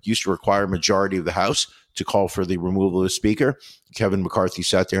to require a majority of the House to call for the removal of the Speaker. Kevin McCarthy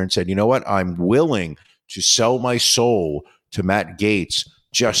sat there and said, "You know what? I'm willing to sell my soul to Matt Gaetz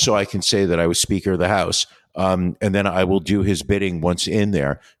just so I can say that I was Speaker of the House." And then I will do his bidding once in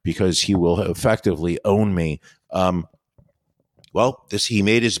there because he will effectively own me. He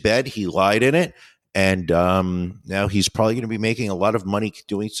made his bed. He lied in it. And now he's probably going to be making a lot of money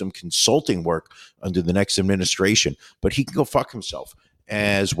doing some consulting work under the next administration. But he can go fuck himself,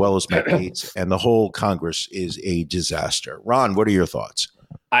 as well as Matt Gaetz. And the whole Congress is a disaster. Ron, what are your thoughts?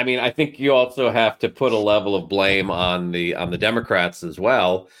 I mean, I think you also have to put a level of blame on the Democrats as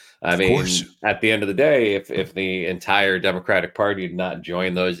well. I mean, at the end of the day, if the entire Democratic Party did not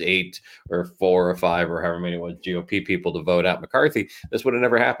join those 8 or 4 or 5 or however many it was GOP people to vote out McCarthy, this would have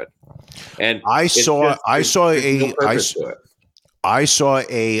never happened. And I saw a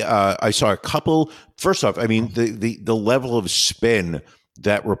couple. First off, I mean, the level of spin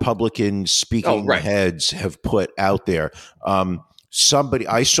that Republican speaking heads have put out there.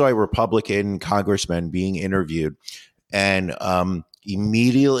 I saw a Republican congressman being interviewed, and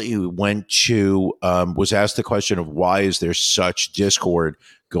immediately went to was asked the question of why is there such discord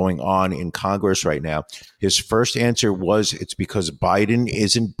going on in Congress right now. His first answer was it's because Biden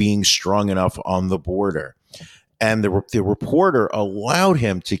isn't being strong enough on the border. And the reporter allowed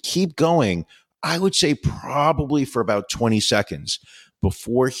him to keep going, I would say probably for about 20 seconds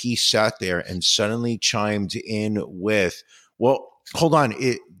before he sat there and suddenly chimed in with, well, hold on,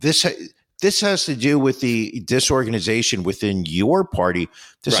 this has to do with the disorganization within your party.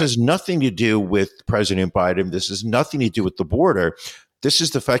 This has nothing to do with President Biden. This has nothing to do with the border. This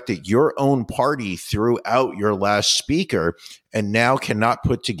is the fact that your own party threw out your last speaker and now cannot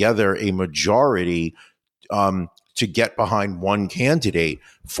put together a majority to get behind one candidate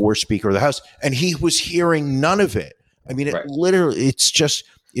for Speaker of the House. And he was hearing none of it. I mean,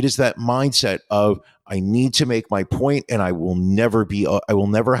 it is that mindset of, I need to make my point, and I will never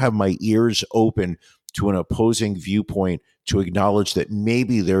have my ears open to an opposing viewpoint to acknowledge that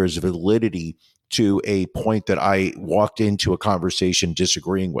maybe there is validity to a point that I walked into a conversation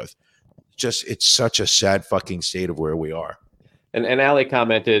disagreeing with. It's such a sad fucking state of where we are. And Ali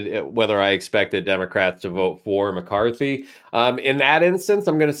commented whether I expected Democrats to vote for McCarthy. In that instance,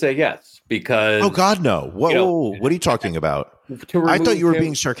 I'm going to say yes, because... Oh, God, no. What are you talking about? I thought you were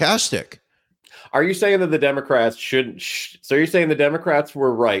being sarcastic. Are you saying that the Democrats shouldn't? So you're saying the Democrats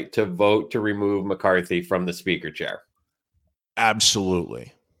were right to vote to remove McCarthy from the speaker chair?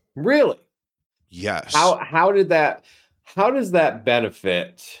 Absolutely. Really? Yes. How does that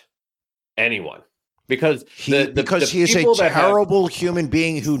benefit anyone? because he is a terrible human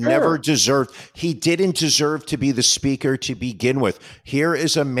being who never deserved. He didn't deserve to be the speaker to begin with. Here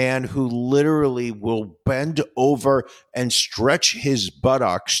is a man who literally will bend over and stretch his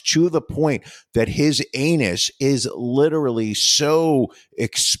buttocks to the point that his anus is literally so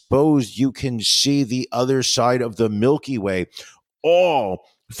exposed you can see the other side of the Milky Way, all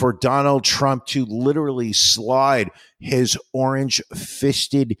for Donald Trump to literally slide his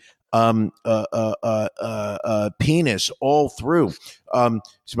orange-fisted penis all through. So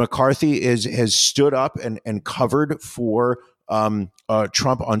McCarthy has stood up and covered for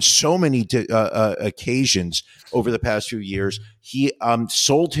Trump on so many occasions over the past few years. He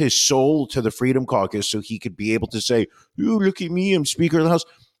sold his soul to the Freedom Caucus so he could be able to say, "Ooh, look at me, I'm Speaker of the House."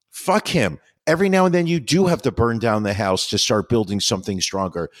 Fuck him. Every now and then you do have to burn down the House to start building something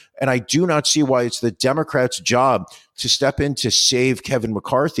stronger. And I do not see why it's the Democrats' job to step in to save Kevin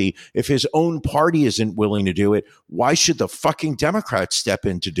McCarthy. If his own party isn't willing to do it, why should the fucking Democrats step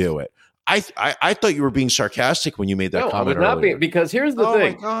in to do it? I thought you were being sarcastic when you made that comment. I was not being, because here's the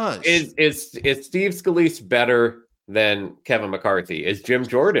thing. My gosh. Is Steve Scalise better than Kevin McCarthy? Is Jim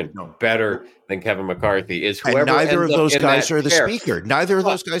Jordan better than Kevin McCarthy? Is whoever, and neither of those guys are the speaker. Neither of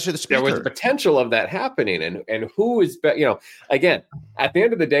those guys are the speaker. There was potential of that happening, and who is again, at the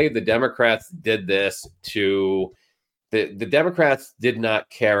end of the day, the Democrats did this to the Democrats did not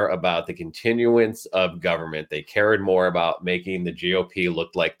care about the continuance of government. They cared more about making the GOP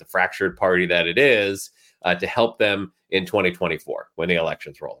look like the fractured party that it is, to help them in 2024 when the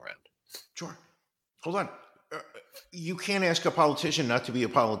elections roll around. Sure. Hold on. You can't ask a politician not to be a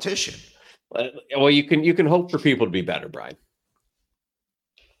politician. Well, you can hope for people to be better, Brian.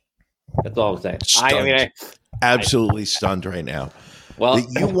 That's all I'm saying. Stunned. Absolutely stunned right now. Well,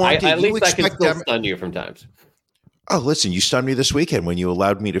 at least I can still stun you from times. Oh, listen, you stunned me this weekend when you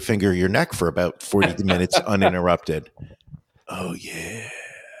allowed me to finger your neck for about 40 minutes uninterrupted. Oh, yeah.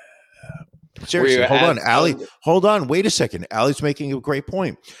 Seriously, hold on, Allie. Hold on. Wait a second. Allie's making a great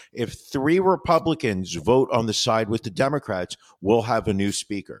point. If 3 Republicans vote on the side with the Democrats, we'll have a new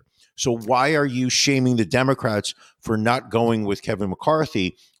speaker. So why are you shaming the Democrats for not going with Kevin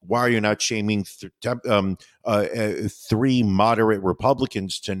McCarthy? Why are you not shaming 3 moderate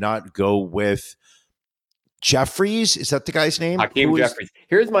Republicans to not go with Jeffries? Is that the guy's name? Hakeem Jeffries.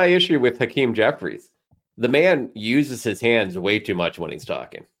 Here's my issue with Hakeem Jeffries. The man uses his hands way too much when he's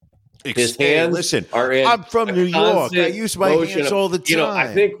talking. His hands are in. I'm from New York. I use my hands all the time.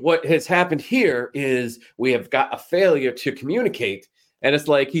 I think what has happened here is we have got a failure to communicate, and it's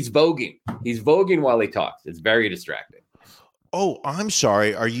like he's voguing. He's voguing while he talks. It's very distracting. Oh, I'm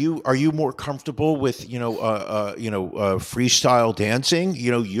sorry. Are you more comfortable with freestyle dancing?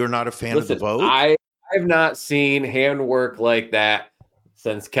 You're not a fan of the Vogue. I've not seen handwork like that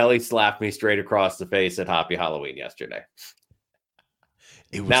since Kelly slapped me straight across the face at Happy Halloween yesterday.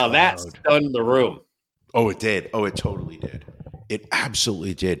 Now loud. That stunned the room. Oh, it did. Oh, it totally did. It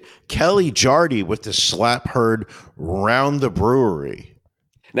absolutely did. Kelly Jardy with the slap heard round the brewery.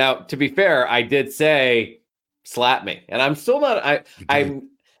 Now, to be fair, I did say slap me, and I'm still not.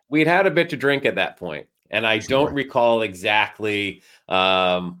 We'd had a bit to drink at that point, and I don't recall exactly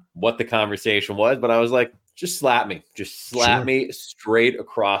what the conversation was, but I was like, just slap me. Just slap me straight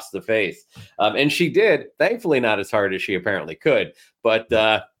across the face. And she did, thankfully not as hard as she apparently could, but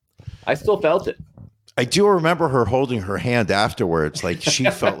I still felt it. I do remember her holding her hand afterwards. Like she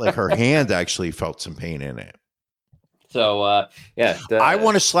felt like her hand actually felt some pain in it. So, I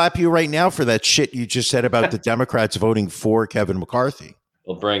want to slap you right now for that shit you just said about the Democrats voting for Kevin McCarthy.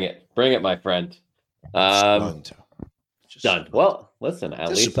 Well, bring it, my friend. Done. Well, listen. At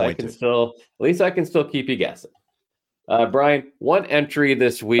least I can still keep you guessing. Brian, one entry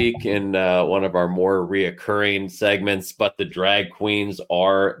this week in one of our more reoccurring segments, but the drag queens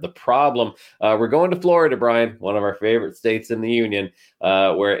are the problem. We're going to Florida, Brian, one of our favorite states in the union,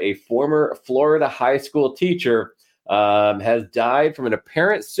 where a former Florida high school teacher has died from an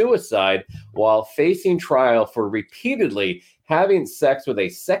apparent suicide while facing trial for repeatedly having sex with a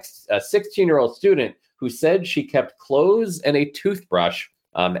 16-year-old student who said she kept clothes and a toothbrush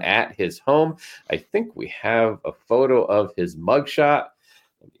at his home. I think we have a photo of his mugshot.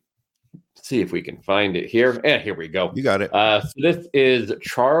 Let's see if we can find it here. And here we go. You got it. So this is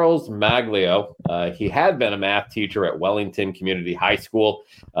Charles Maglio. He had been a math teacher at Wellington Community High School.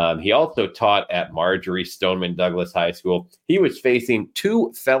 He also taught at Marjorie Stoneman Douglas High School. He was facing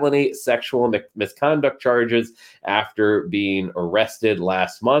 2 felony sexual misconduct charges after being arrested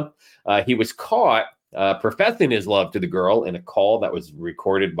last month. He was caught professing his love to the girl in a call that was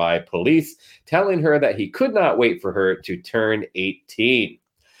recorded by police, telling her that he could not wait for her to turn 18.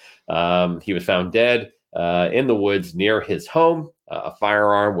 He was found dead in the woods near his home. A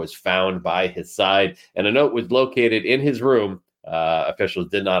firearm was found by his side, and a note was located in his room. Officials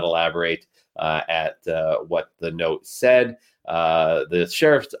did not elaborate at what the note said. The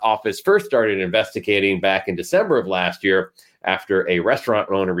sheriff's office first started investigating back in December of last year after a restaurant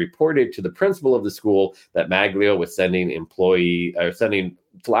owner reported to the principal of the school that Maglio was sending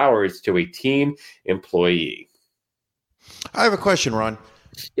flowers to a teen employee. I have a question, Ron.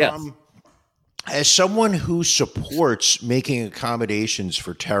 Yes. As someone who supports making accommodations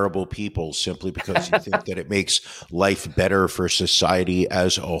for terrible people simply because you think that it makes life better for society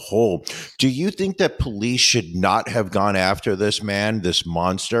as a whole, do you think that police should not have gone after this man, this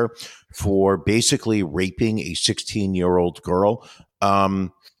monster, for basically raping a 16-year-old girl?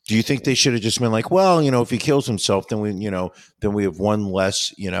 Do you think they should have just been like, well, if he kills himself, then we have one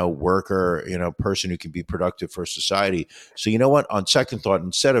less, worker, person who can be productive for society. So you know what? On second thought,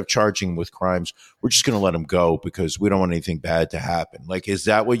 instead of charging with crimes, we're just going to let him go because we don't want anything bad to happen. Like, is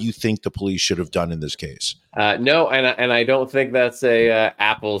that what you think the police should have done in this case? No, and I don't think that's a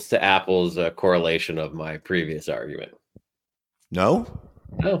apples to apples correlation of my previous argument. No,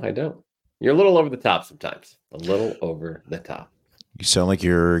 I don't. You're a little over the top sometimes. A little over the top. You sound like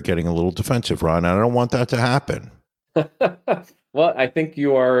you're getting a little defensive, Ron. I don't want that to happen. Well, I think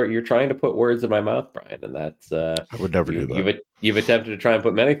you're trying to put words in my mouth, Brian, and that's I would never do that. You've attempted to try and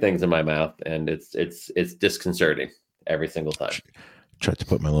put many things in my mouth, and it's disconcerting every single time. Tried to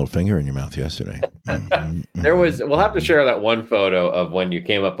put my little finger in your mouth yesterday. We'll have to share that one photo of when you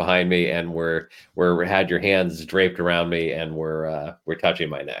came up behind me and were had your hands draped around me and were touching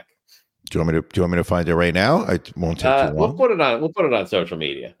my neck. Do you want me to find it right now? I won't take too long. We'll put it on social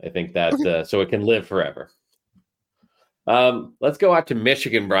media. I think that okay. So it can live forever. Let's go out to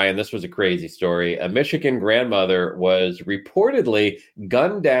Michigan, Brian. This was a crazy story. A Michigan grandmother was reportedly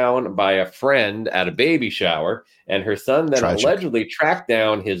gunned down by a friend at a baby shower, and her son then allegedly tracked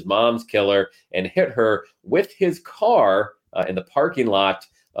down his mom's killer and hit her with his car in the parking lot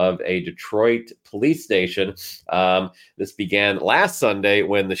of a Detroit police station. This began last Sunday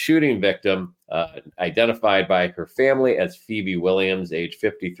when the shooting victim, identified by her family as Phoebe Williams, age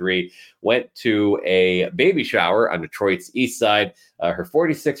 53, went to a baby shower on Detroit's east side. Her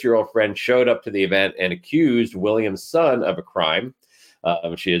 46-year-old friend showed up to the event and accused Williams' son of a crime.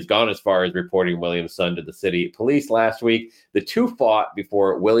 She has gone as far as reporting Williams' son to the city police last week. The two fought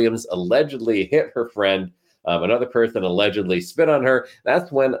before Williams allegedly hit her friend. Another person allegedly spit on her.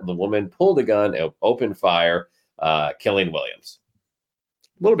 That's when the woman pulled a gun and opened fire, killing Williams.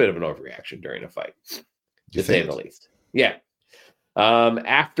 A little bit of an overreaction during a fight, to say the least. Yeah.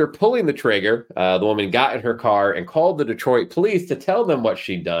 After pulling the trigger, the woman got in her car and called the Detroit police to tell them what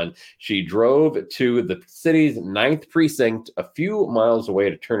she'd done. She drove to the city's 9th precinct a few miles away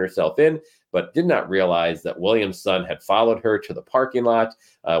to turn herself in, but did not realize that Williams' son had followed her to the parking lot.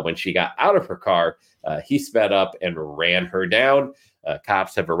 When she got out of her car, he sped up and ran her down.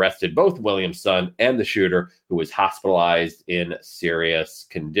 Cops have arrested both Williams' son and the shooter, who was hospitalized in serious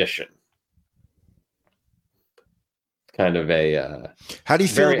condition. Kind of a how do you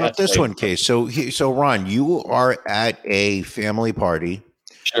feel about this one, Case? So Ron, you are at a family party.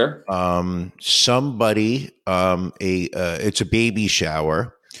 Sure. Somebody, it's a baby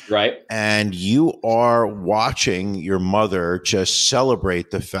shower. Right. And you are watching your mother just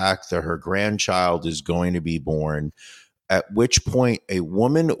celebrate the fact that her grandchild is going to be born, at which point a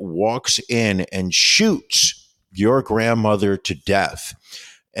woman walks in and shoots your grandmother to death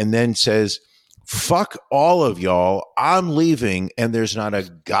and then says, fuck all of y'all, I'm leaving, and there's not a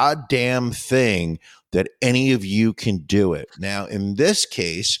goddamn thing that any of you can do it. Now, in this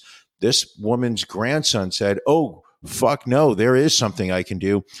case, this woman's grandson said, oh, fuck no, there is something I can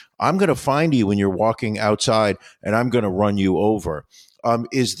do. I'm going to find you when you're walking outside and I'm going to run you over.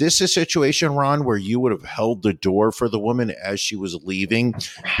 Is this a situation, Ron, where you would have held the door for the woman as she was leaving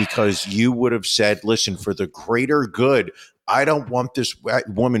because you would have said, listen, for the greater good, I don't want this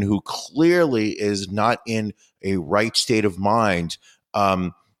woman who clearly is not in a right state of mind,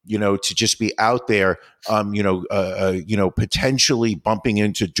 to just be out there, potentially bumping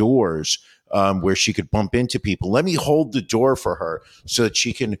into doors where she could bump into people. Let me hold the door for her so that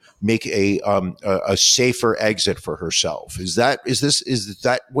she can make a safer exit for herself. Is that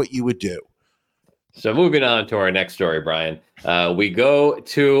what you would do? So moving on to our next story, Brian, we go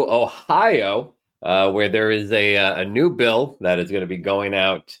to Ohio, where there is a new bill that is going to be going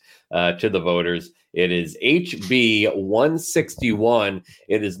out to the voters. It is HB 161.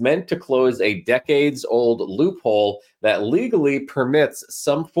 It is meant to close a decades-old loophole that legally permits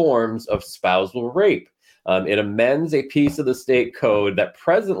some forms of spousal rape. It amends a piece of the state code that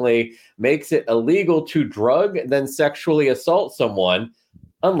presently makes it illegal to drug then sexually assault someone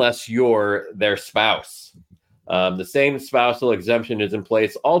unless you're their spouse. The same spousal exemption is in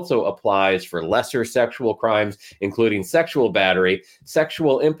place also applies for lesser sexual crimes, including sexual battery,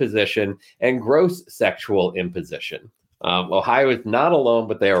 sexual imposition, and gross sexual imposition. Ohio is not alone,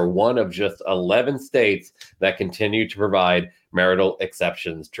 but they are one of just 11 states that continue to provide marital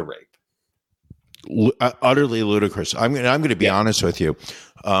exceptions to rape. Utterly ludicrous. I'm going to be honest with you.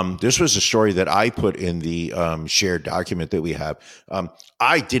 This was a story that I put in the shared document that we have.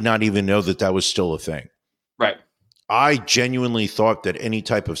 I did not even know that was still a thing. Right. I genuinely thought that any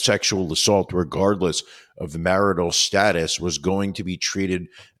type of sexual assault, regardless of marital status, was going to be treated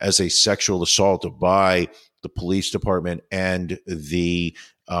as a sexual assault by the police department and the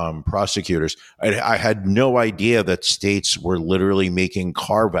prosecutors. I had no idea that states were literally making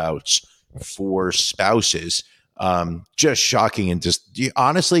carve-outs for spouses. Just shocking and just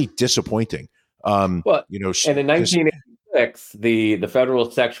honestly disappointing. And in 1986, the Federal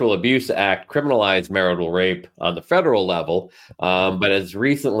Sexual Abuse Act criminalized marital rape on the federal level. But as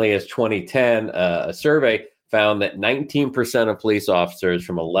recently as 2010, a survey found that 19% of police officers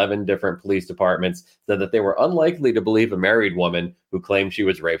from 11 different police departments said that they were unlikely to believe a married woman who claimed she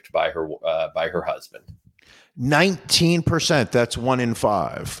was raped by her husband. 19%. That's 1 in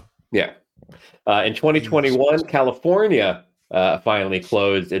 5. Yeah. In 2021, California finally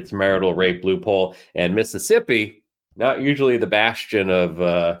closed its marital rape loophole, and Mississippi, not usually the bastion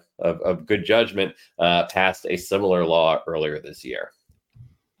of good judgment, passed a similar law earlier this year.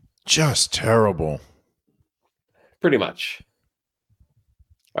 Just terrible. Pretty much.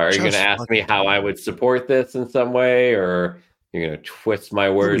 Are you going to ask me how I would support this in some way, or you're going to twist my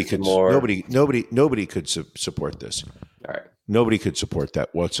words more? Nobody could support this. All right. Nobody could support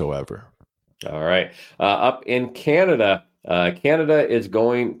that whatsoever. All right. Up in Canada, Canada is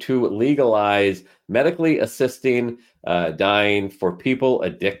going to legalize medically assisting dying for people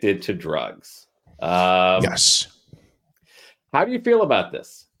addicted to drugs. Yes. How do you feel about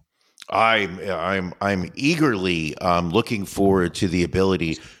this? I'm eagerly looking forward to the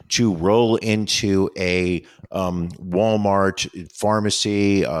ability to roll into a Walmart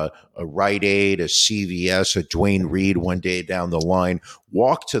pharmacy, a Rite Aid, a CVS, a Duane Reade one day down the line,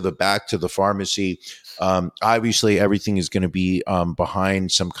 walk to the back to the pharmacy. Obviously, everything is going to be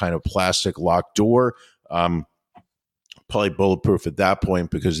behind some kind of plastic locked door. Probably bulletproof at that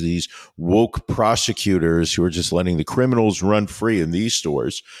point because of these woke prosecutors who are just letting the criminals run free in these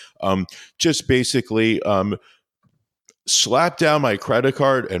stores. Just basically slap down my credit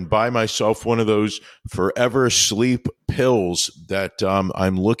card and buy myself one of those forever sleep pills that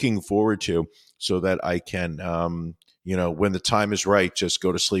I'm looking forward to so that I can, when the time is right, just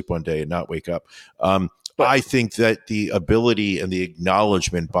go to sleep one day and not wake up. I think that the ability and the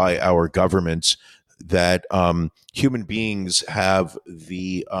acknowledgement by our governments that human beings have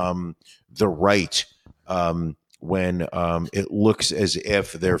the right when it looks as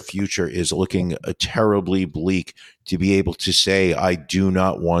if their future is looking terribly bleak to be able to say, I do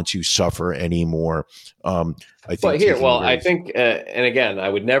not want to suffer anymore. I think, and again, I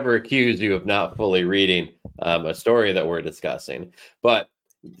would never accuse you of not fully reading a story that we're discussing, but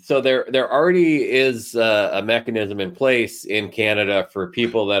so there already is a mechanism in place in Canada for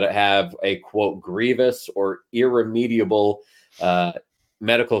people that have a, quote, grievous or irremediable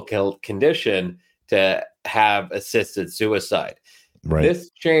medical condition to have assisted suicide. Right. This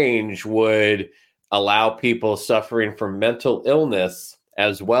change would allow people suffering from mental illness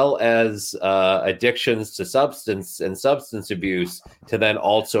as well as addictions to substance and substance abuse to then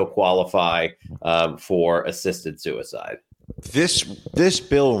also qualify for assisted suicide. This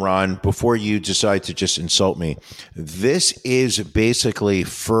bill, Ron, before you decide to just insult me, this is basically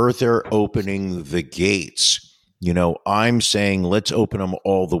further opening the gates. I'm saying let's open them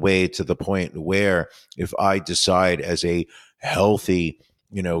all the way to the point where if I decide as a healthy,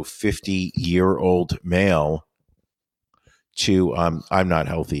 50-year-old male to, I'm not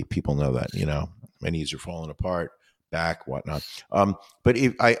healthy. People know that, my knees are falling apart. Back, whatnot. But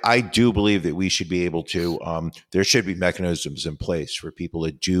I do believe that we should be able to, there should be mechanisms in place for people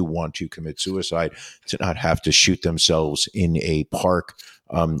that do want to commit suicide to not have to shoot themselves in a park,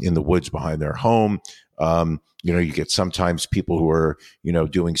 in the woods behind their home. You get sometimes people who are,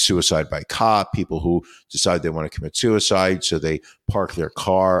 doing suicide by cop, people who decide they want to commit suicide. So they park their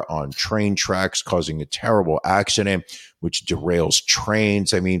car on train tracks, causing a terrible accident, which derails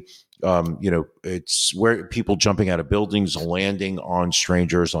trains. I mean, it's where people jumping out of buildings, landing on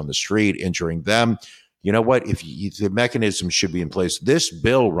strangers on the street, injuring them. you know what? The mechanism should be in place. This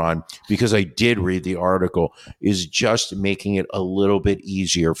bill, Ron, because I did read the article, is just making it a little bit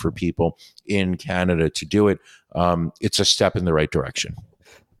easier for people in Canada to do it. It's a step in the right direction.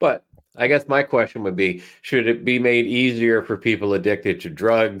 But I guess my question would be, should it be made easier for people addicted to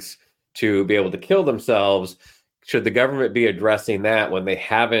drugs to be able to kill themselves? Should the government be addressing that when they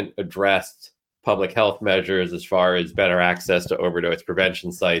haven't addressed public health measures as far as better access to overdose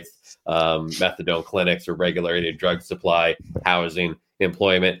prevention sites, methadone clinics, or regulated drug supply, housing,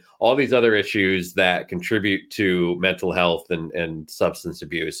 employment, all these other issues that contribute to mental health and substance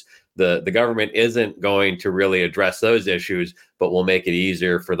abuse? The government isn't going to really address those issues, but will make it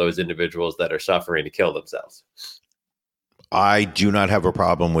easier for those individuals that are suffering to kill themselves. I do not have a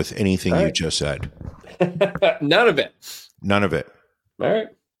problem with anything you just said. None of it. None of it. All right.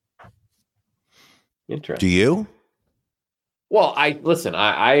 Interesting. Do you? Well,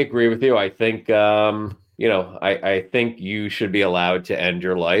 I agree with you. I think, I think you should be allowed to end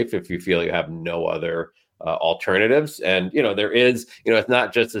your life if you feel you have no other alternatives. And, there is, it's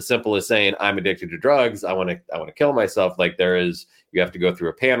not just as simple as saying I'm addicted to drugs. I want to kill myself. Like you have to go through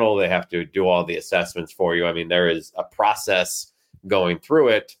a panel. They have to do all the assessments for you. I mean, there is a process going through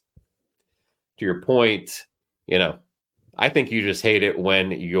it. To your point, I think you just hate it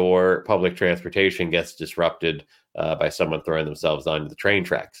when your public transportation gets disrupted by someone throwing themselves onto the train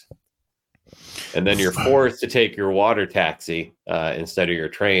tracks. And then you're forced to take your water taxi instead of your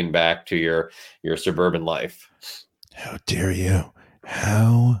train back to your suburban life. How dare you?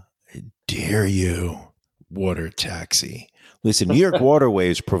 How dare you? Water taxi. Listen, New York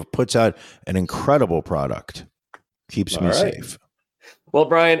Waterways puts out an incredible product. Keeps me safe. Well,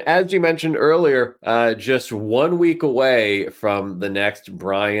 Brian, as you mentioned earlier, just 1 week away from the next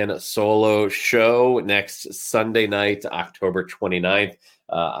Brian solo show next Sunday night, October 29th.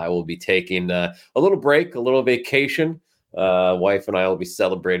 I will be taking a little break, a little vacation. Wife and I will be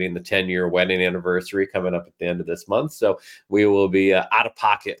celebrating the 10-year wedding anniversary coming up at the end of this month. So we will be out of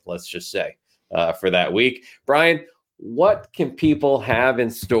pocket, let's just say, for that week. Brian, what can people have in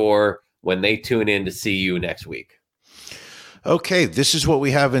store when they tune in to see you next week? Okay, this is what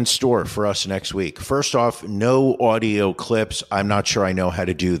we have in store for us next week. First off, no audio clips. I'm not sure I know how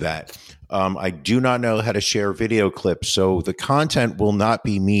to do that. I do not know how to share video clips, so the content will not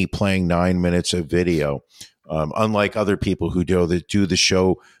be me playing 9 minutes of video, unlike other people who do the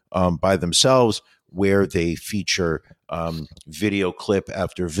show by themselves, where they feature video clip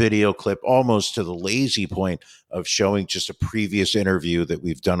after video clip, almost to the lazy point of showing just a previous interview that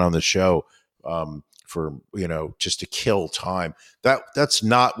we've done on the show. For just to kill time. That's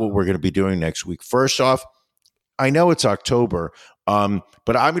not what we're going to be doing next week. First off, I know it's October,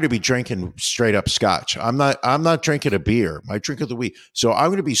 but I'm going to be drinking straight up scotch. I'm not drinking a beer. My drink of the week. So I'm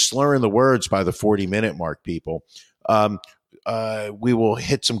going to be slurring the words by the 40-minute mark, people. We will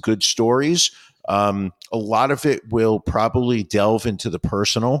hit some good stories. A lot of it will probably delve into the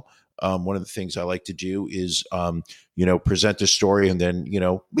personal. One of the things I like to do is, present a story, and then,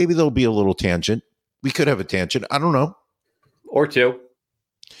 maybe there'll be a little tangent. We could have a tangent. I don't know. Or two.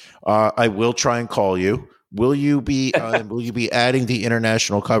 I will try and call you. Will you be adding the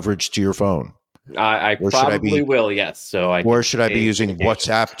international coverage to your phone? I probably will, yes. So should I be using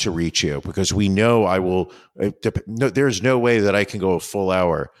WhatsApp to reach you? Because we know I will. There's no way that I can go a full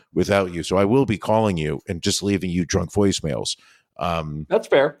hour without you. So I will be calling you and just leaving you drunk voicemails. That's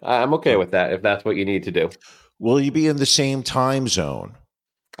fair. I'm okay with that if that's what you need to do. Will you be in the same time zone?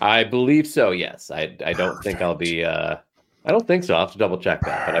 I believe so, yes. I don't think I'll be I don't think so. I'll have to double check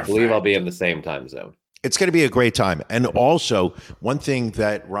that, but I believe I'll be in the same time zone. It's going to be a great time. And also, one thing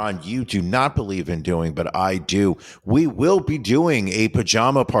that, Ron, you do not believe in doing, but I do, we will be doing a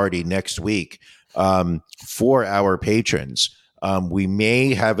pajama party next week for our patrons. We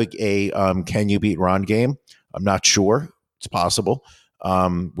may have a Can You Beat Ron game. I'm not sure. It's possible.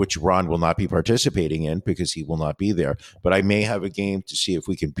 Which Ron will not be participating in because he will not be there. But I may have a game to see if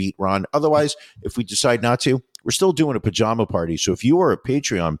we can beat Ron. Otherwise, if we decide not to, we're still doing a pajama party. So if you are a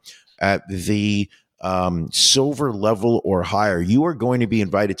Patreon at the silver level or higher, you are going to be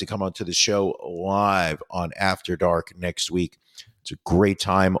invited to come onto the show live on After Dark next week. It's a great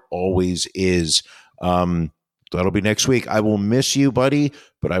time, always is. That'll be next week. I will miss you, buddy,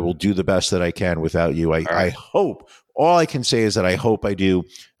 but I will do the best that I can without you. I hope. All I can say is that I hope I do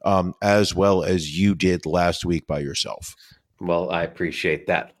as well as you did last week by yourself. Well, I appreciate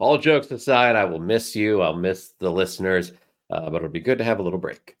that. All jokes aside, I will miss you. I'll miss the listeners, but it'll be good to have a little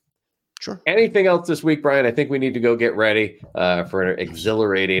break. Sure. Anything else this week, Brian? I think we need to go get ready for an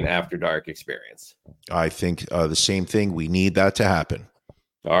exhilarating After Dark experience. I think the same thing. We need that to happen.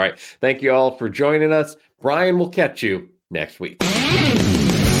 All right. Thank you all for joining us. Brian will catch you next week.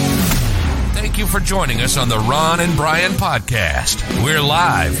 Thank you for joining us on the Ron and Brian podcast. We're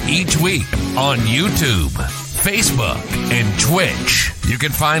live each week on YouTube, Facebook, and Twitch. You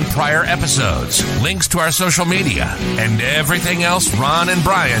can find prior episodes, links to our social media, and everything else Ron and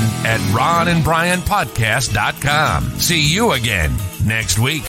Brian at ronandbrianpodcast.com. See you again next week.